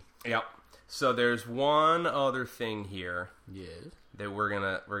be EP. Yep. So there's one other thing here. Yes. That we're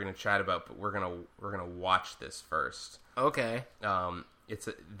gonna chat about, but we're gonna watch this first. Okay.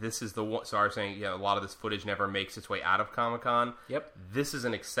 This is the one. So I was saying, a lot of this footage never makes its way out of Comic-Con. Yep. This is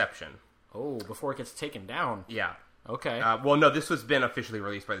an exception. Oh, before it gets taken down. Yeah. Okay. Well, no, this has been officially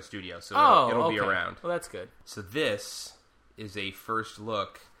released by the studio, so it'll be around. Well, that's good. So this is a first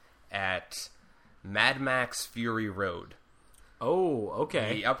look at Mad Max Fury Road. Oh,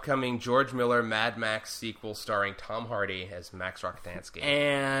 okay. The upcoming George Miller Mad Max sequel starring Tom Hardy as Max Rokitansky.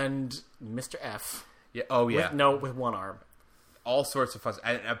 And Mr. F. Yeah. Oh, yeah. With one arm. All sorts of fun.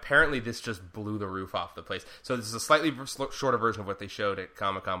 And apparently this just blew the roof off the place. So this is a slightly shorter version of what they showed at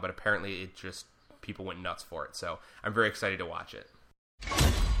Comic-Con, but apparently it just... people went nuts for it. So I'm very excited to watch it.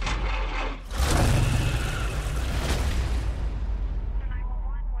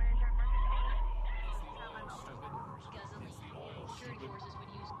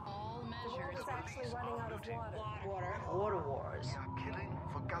 Water wars. We are killing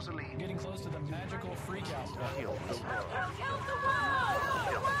for gasoline. Getting close to the magical freakout. Heal the world.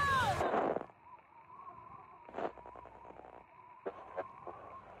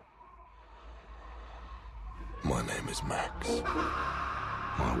 My name is Max.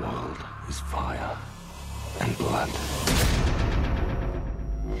 My world is fire and blood.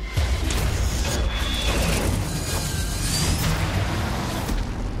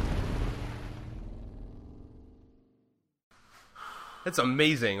 It's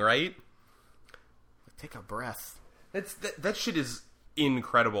amazing, right? Take a breath. That shit is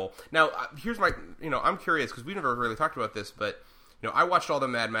incredible. Now, here's my... I'm curious, because we never really talked about this, but... I watched all the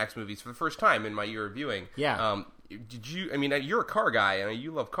Mad Max movies for the first time in my year of viewing. Yeah. Did you... you're a car guy.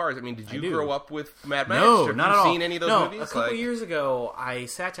 You love cars. Did you grow up with Mad Max? No, or not have at you all. seen any of those no, movies? A couple years ago, I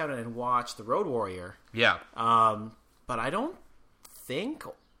sat down and watched The Road Warrior. Yeah. But I don't think...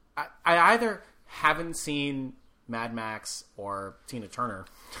 I either haven't seen Mad Max or Tina Turner.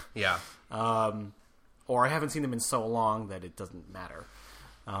 Yeah. Or I haven't seen them in so long that it doesn't matter.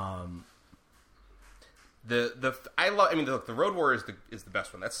 The Road Warrior is the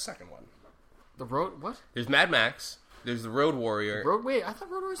best one. That's the second one. The Road... What? There's Mad Max. There's the Road Warrior. Wait, I thought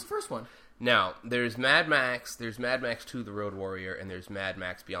Road Warrior was the first one. Now, there's Mad Max, there's Mad Max 2, The Road Warrior, and there's Mad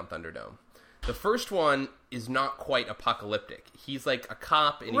Max Beyond Thunderdome. The first one is not quite apocalyptic. He's like a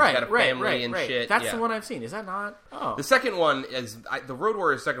cop, and he's got a family and shit. That's the one I've seen. Is that not? Oh. The second one is... the Road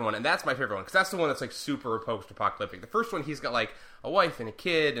Warrior is the second one, and that's my favorite one, because that's the one that's like super post-apocalyptic. The first one, he's got like a wife and a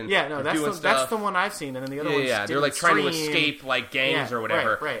kid, and that's the one I've seen, and then the other one's they're like trying to escape like gangs or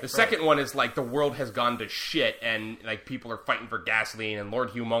whatever. The second one is like the world has gone to shit, and like people are fighting for gasoline, and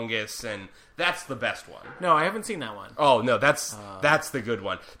Lord Humongous, and that's the best one. No, I haven't seen that one. Oh no, that's the good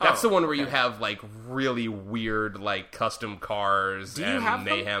one. That's the one where you have like really weird like custom cars and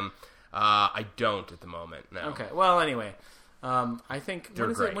mayhem. I don't at the moment. No. Okay. Well, anyway. I think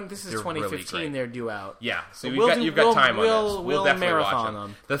when this is They're 2015, really they're due out. Yeah, so you've got time on this. We'll definitely marathon watch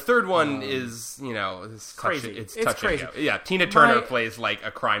them. The third one is, it's crazy. It's crazy. Yeah, Tina Turner plays like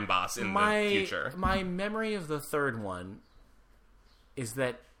a crime boss in the future. My memory of the third one is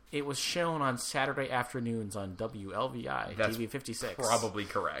that it was shown on Saturday afternoons on WLVI TV 56. Probably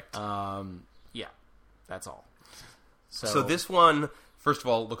correct. Yeah, that's all. So this one. First of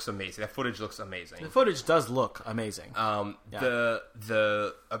all, it looks amazing. That footage looks amazing. The footage does look amazing.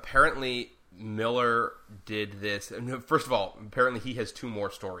 The apparently Miller did this. First of all, apparently he has 2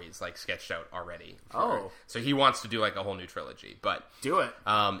 more stories like sketched out already. So he wants to do like a whole new trilogy. But do it.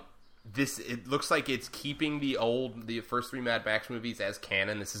 It looks like it's keeping the first 3 Mad Max movies as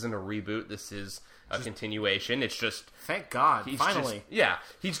canon. This isn't a reboot. This is a continuation. It's just thank God. Finally,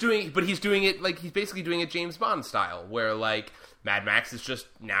 he's doing it like he's basically doing it James Bond style, where like. Mad Max is just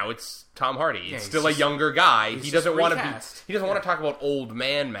now it's Tom Hardy. It's still a younger guy. He doesn't want to talk about old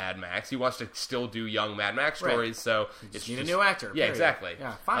man Mad Max. He wants to still do young Mad Max stories. So it's just a new actor. Yeah, exactly.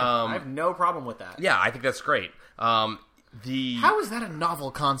 Yeah, fine. I have no problem with that. Yeah, I think that's great. How is that a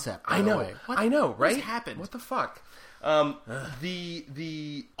novel concept? By the way? I know, right? What happened? What the fuck?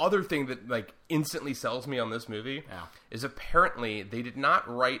 The other thing that like instantly sells me on this movie is apparently they did not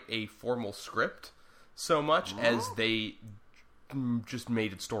write a formal script so much as they just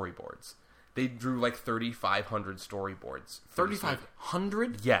made it storyboards. They drew like 3,500 storyboards.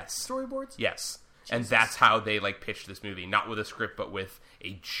 3,500? Yes. Storyboards? Yes. Jesus. And that's how they like pitched this movie, not with a script, but with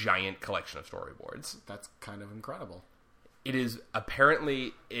a giant collection of storyboards. That's kind of incredible. It is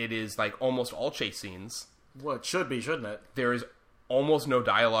like almost all chase scenes. Well, it should be, shouldn't it? There is almost no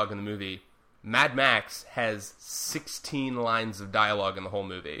dialogue in the movie. Mad Max has 16 lines of dialogue in the whole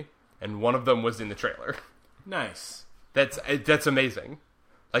movie, and one of them was in the trailer. Nice. That's amazing.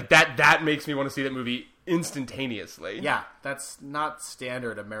 Like that makes me want to see that movie instantaneously. Yeah, that's not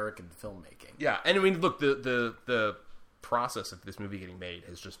standard American filmmaking. Yeah, and I mean, look, the process of this movie getting made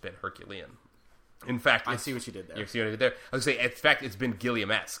has just been Herculean. In fact, I see what you did there. You see what I did there? I was going to say, in fact, it's been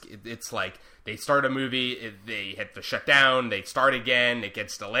Gilliam-esque. It's like they start a movie, they have to shut down, they start again, it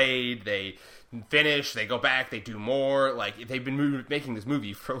gets delayed, they finish, they go back, they do more. Like, they've been making this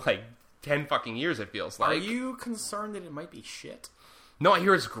movie for like 10 fucking years, it feels like. Are you concerned that it might be shit? No, I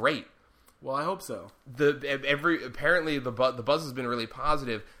hear it's great. Well, I hope so. Apparently the buzz has been really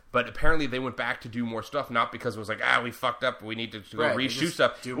positive, but apparently they went back to do more stuff, not because it was like, we fucked up, we need to go reshoot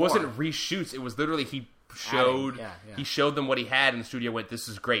stuff. It wasn't reshoots, it was literally he showed them what he had, and the studio went, this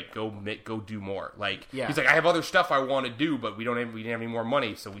is great, go do more. Like, he's like, I have other stuff I want to do, but we didn't have any more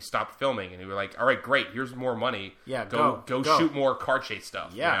money, so we stopped filming, and we were like, all right, great, here's more money. Yeah, go shoot more car chase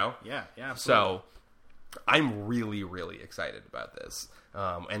stuff. Yeah, you know? Yeah, absolutely. So I'm really, really excited about this.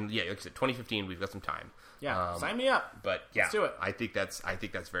 And yeah, like I said, 2015, we've got some time. Yeah, sign me up. But yeah, let's do it. I think that's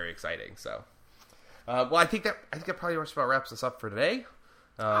very exciting. So, well, I think that probably just about wraps us up for today.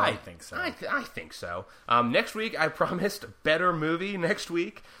 I think so. I think so. Next week, I promised a better movie next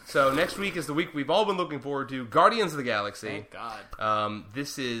week. So next week is the week we've all been looking forward to: Guardians of the Galaxy. Thank God.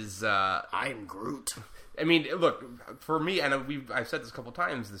 This is. I'm Groot. I mean, look, for me, and I've said this a couple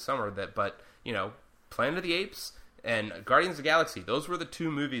times this summer but you know, Planet of the Apes and Guardians of the Galaxy, those were the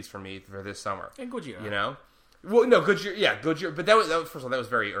two movies for me for this summer. And Goodyear. You know? Well, no, Goodyear. But that was first of all, that was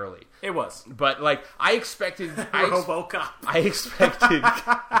very early. It was. But, like, I expected... RoboCop. I expected...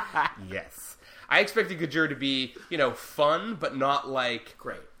 yes. I expected Goodyear to be, you know, fun, but not, like...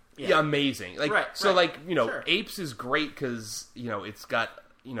 Great. Yeah, amazing. Like, like, you know, sure. Apes is great because, you know, it's got...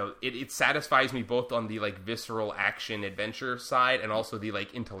 You know, it satisfies me both on the, like, visceral action adventure side and also the,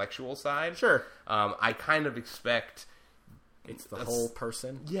 like, intellectual side. Sure. I kind of expect... It's the whole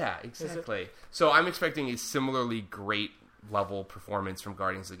person. Yeah, exactly. So I'm expecting a similarly great level performance from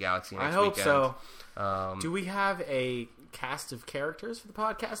Guardians of the Galaxy next weekend. I hope so. Do we have a cast of characters for the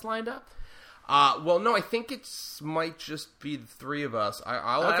podcast lined up? Well, no, I think it might just be the three of us.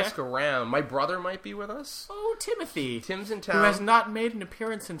 I'll ask around. My brother might be with us. Oh, Timothy. Tim's in town. Who has not made an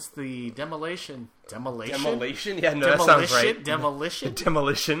appearance since the demolition? Demolition? Yeah, no, that sounds right. Demolition?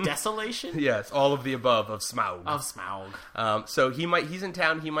 Demolition. Desolation? Yes, all of the above of Smaug. So he's in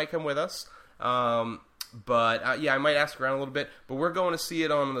town. He might come with us. But yeah, I might ask around a little bit. But we're going to see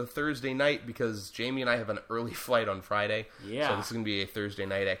it on the Thursday night because Jamie and I have an early flight on Friday. Yeah. So this is going to be a Thursday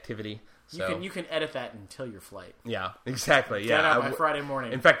night activity. So. You can edit that until your flight. Yeah, exactly. Get it out by Friday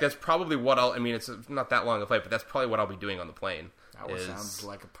morning. In fact, that's probably what I mean, it's not that long a flight, but that's probably what I'll be doing on the plane. That sounds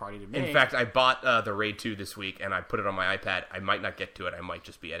like a party to me. In fact, I bought the Raid 2 this week, and I put it on my iPad. I might not get to it. I might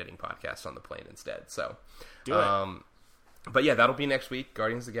just be editing podcasts on the plane instead. So, do it. But yeah, that'll be next week.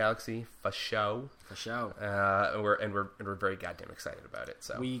 Guardians of the Galaxy, for show. For show. And we're very goddamn excited about it.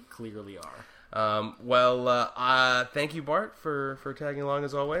 So we clearly are. Thank you, Bart, for tagging along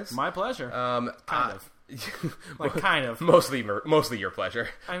as always. My pleasure. Kind of. Like, kind of. Mostly your pleasure.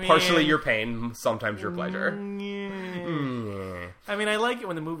 I mean, partially your pain, sometimes your pleasure. I mean, I like it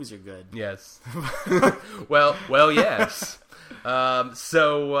when the movies are good. Yes. well, yes.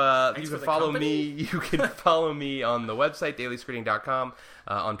 So you can follow me. You can follow me on the website dailyscreening.com,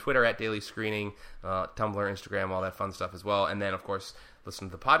 on Twitter at dailyscreening, Tumblr, Instagram, all that fun stuff as well, and then of course listen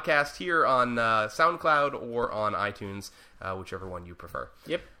to the podcast here on SoundCloud or on iTunes, whichever one you prefer.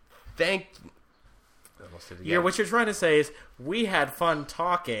 Yep. What you're trying to say is we had fun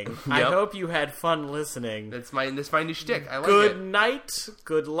talking. Yep. I hope you had fun listening. That's my new shtick. I like Good night.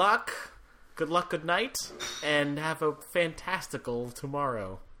 Good luck. Good luck, good night, and have a fantastical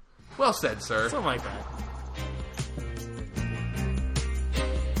tomorrow. Well said, sir. Something like that.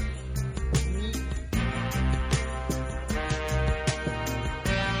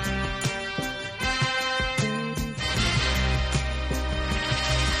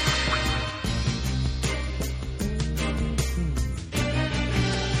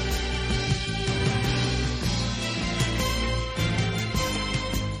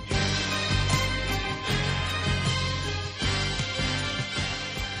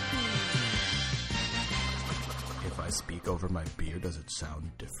 Over my beer, does it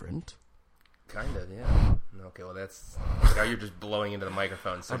sound different? Kind of, yeah. Okay, well that's now you're just blowing into the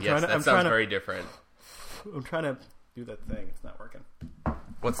microphone. So yes, that sounds very different. I'm trying to do that thing. It's not working.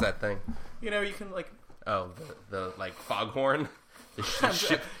 What's that thing? You know, you can like the like foghorn. I'm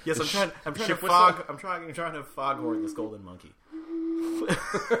trying to foghorn this golden monkey.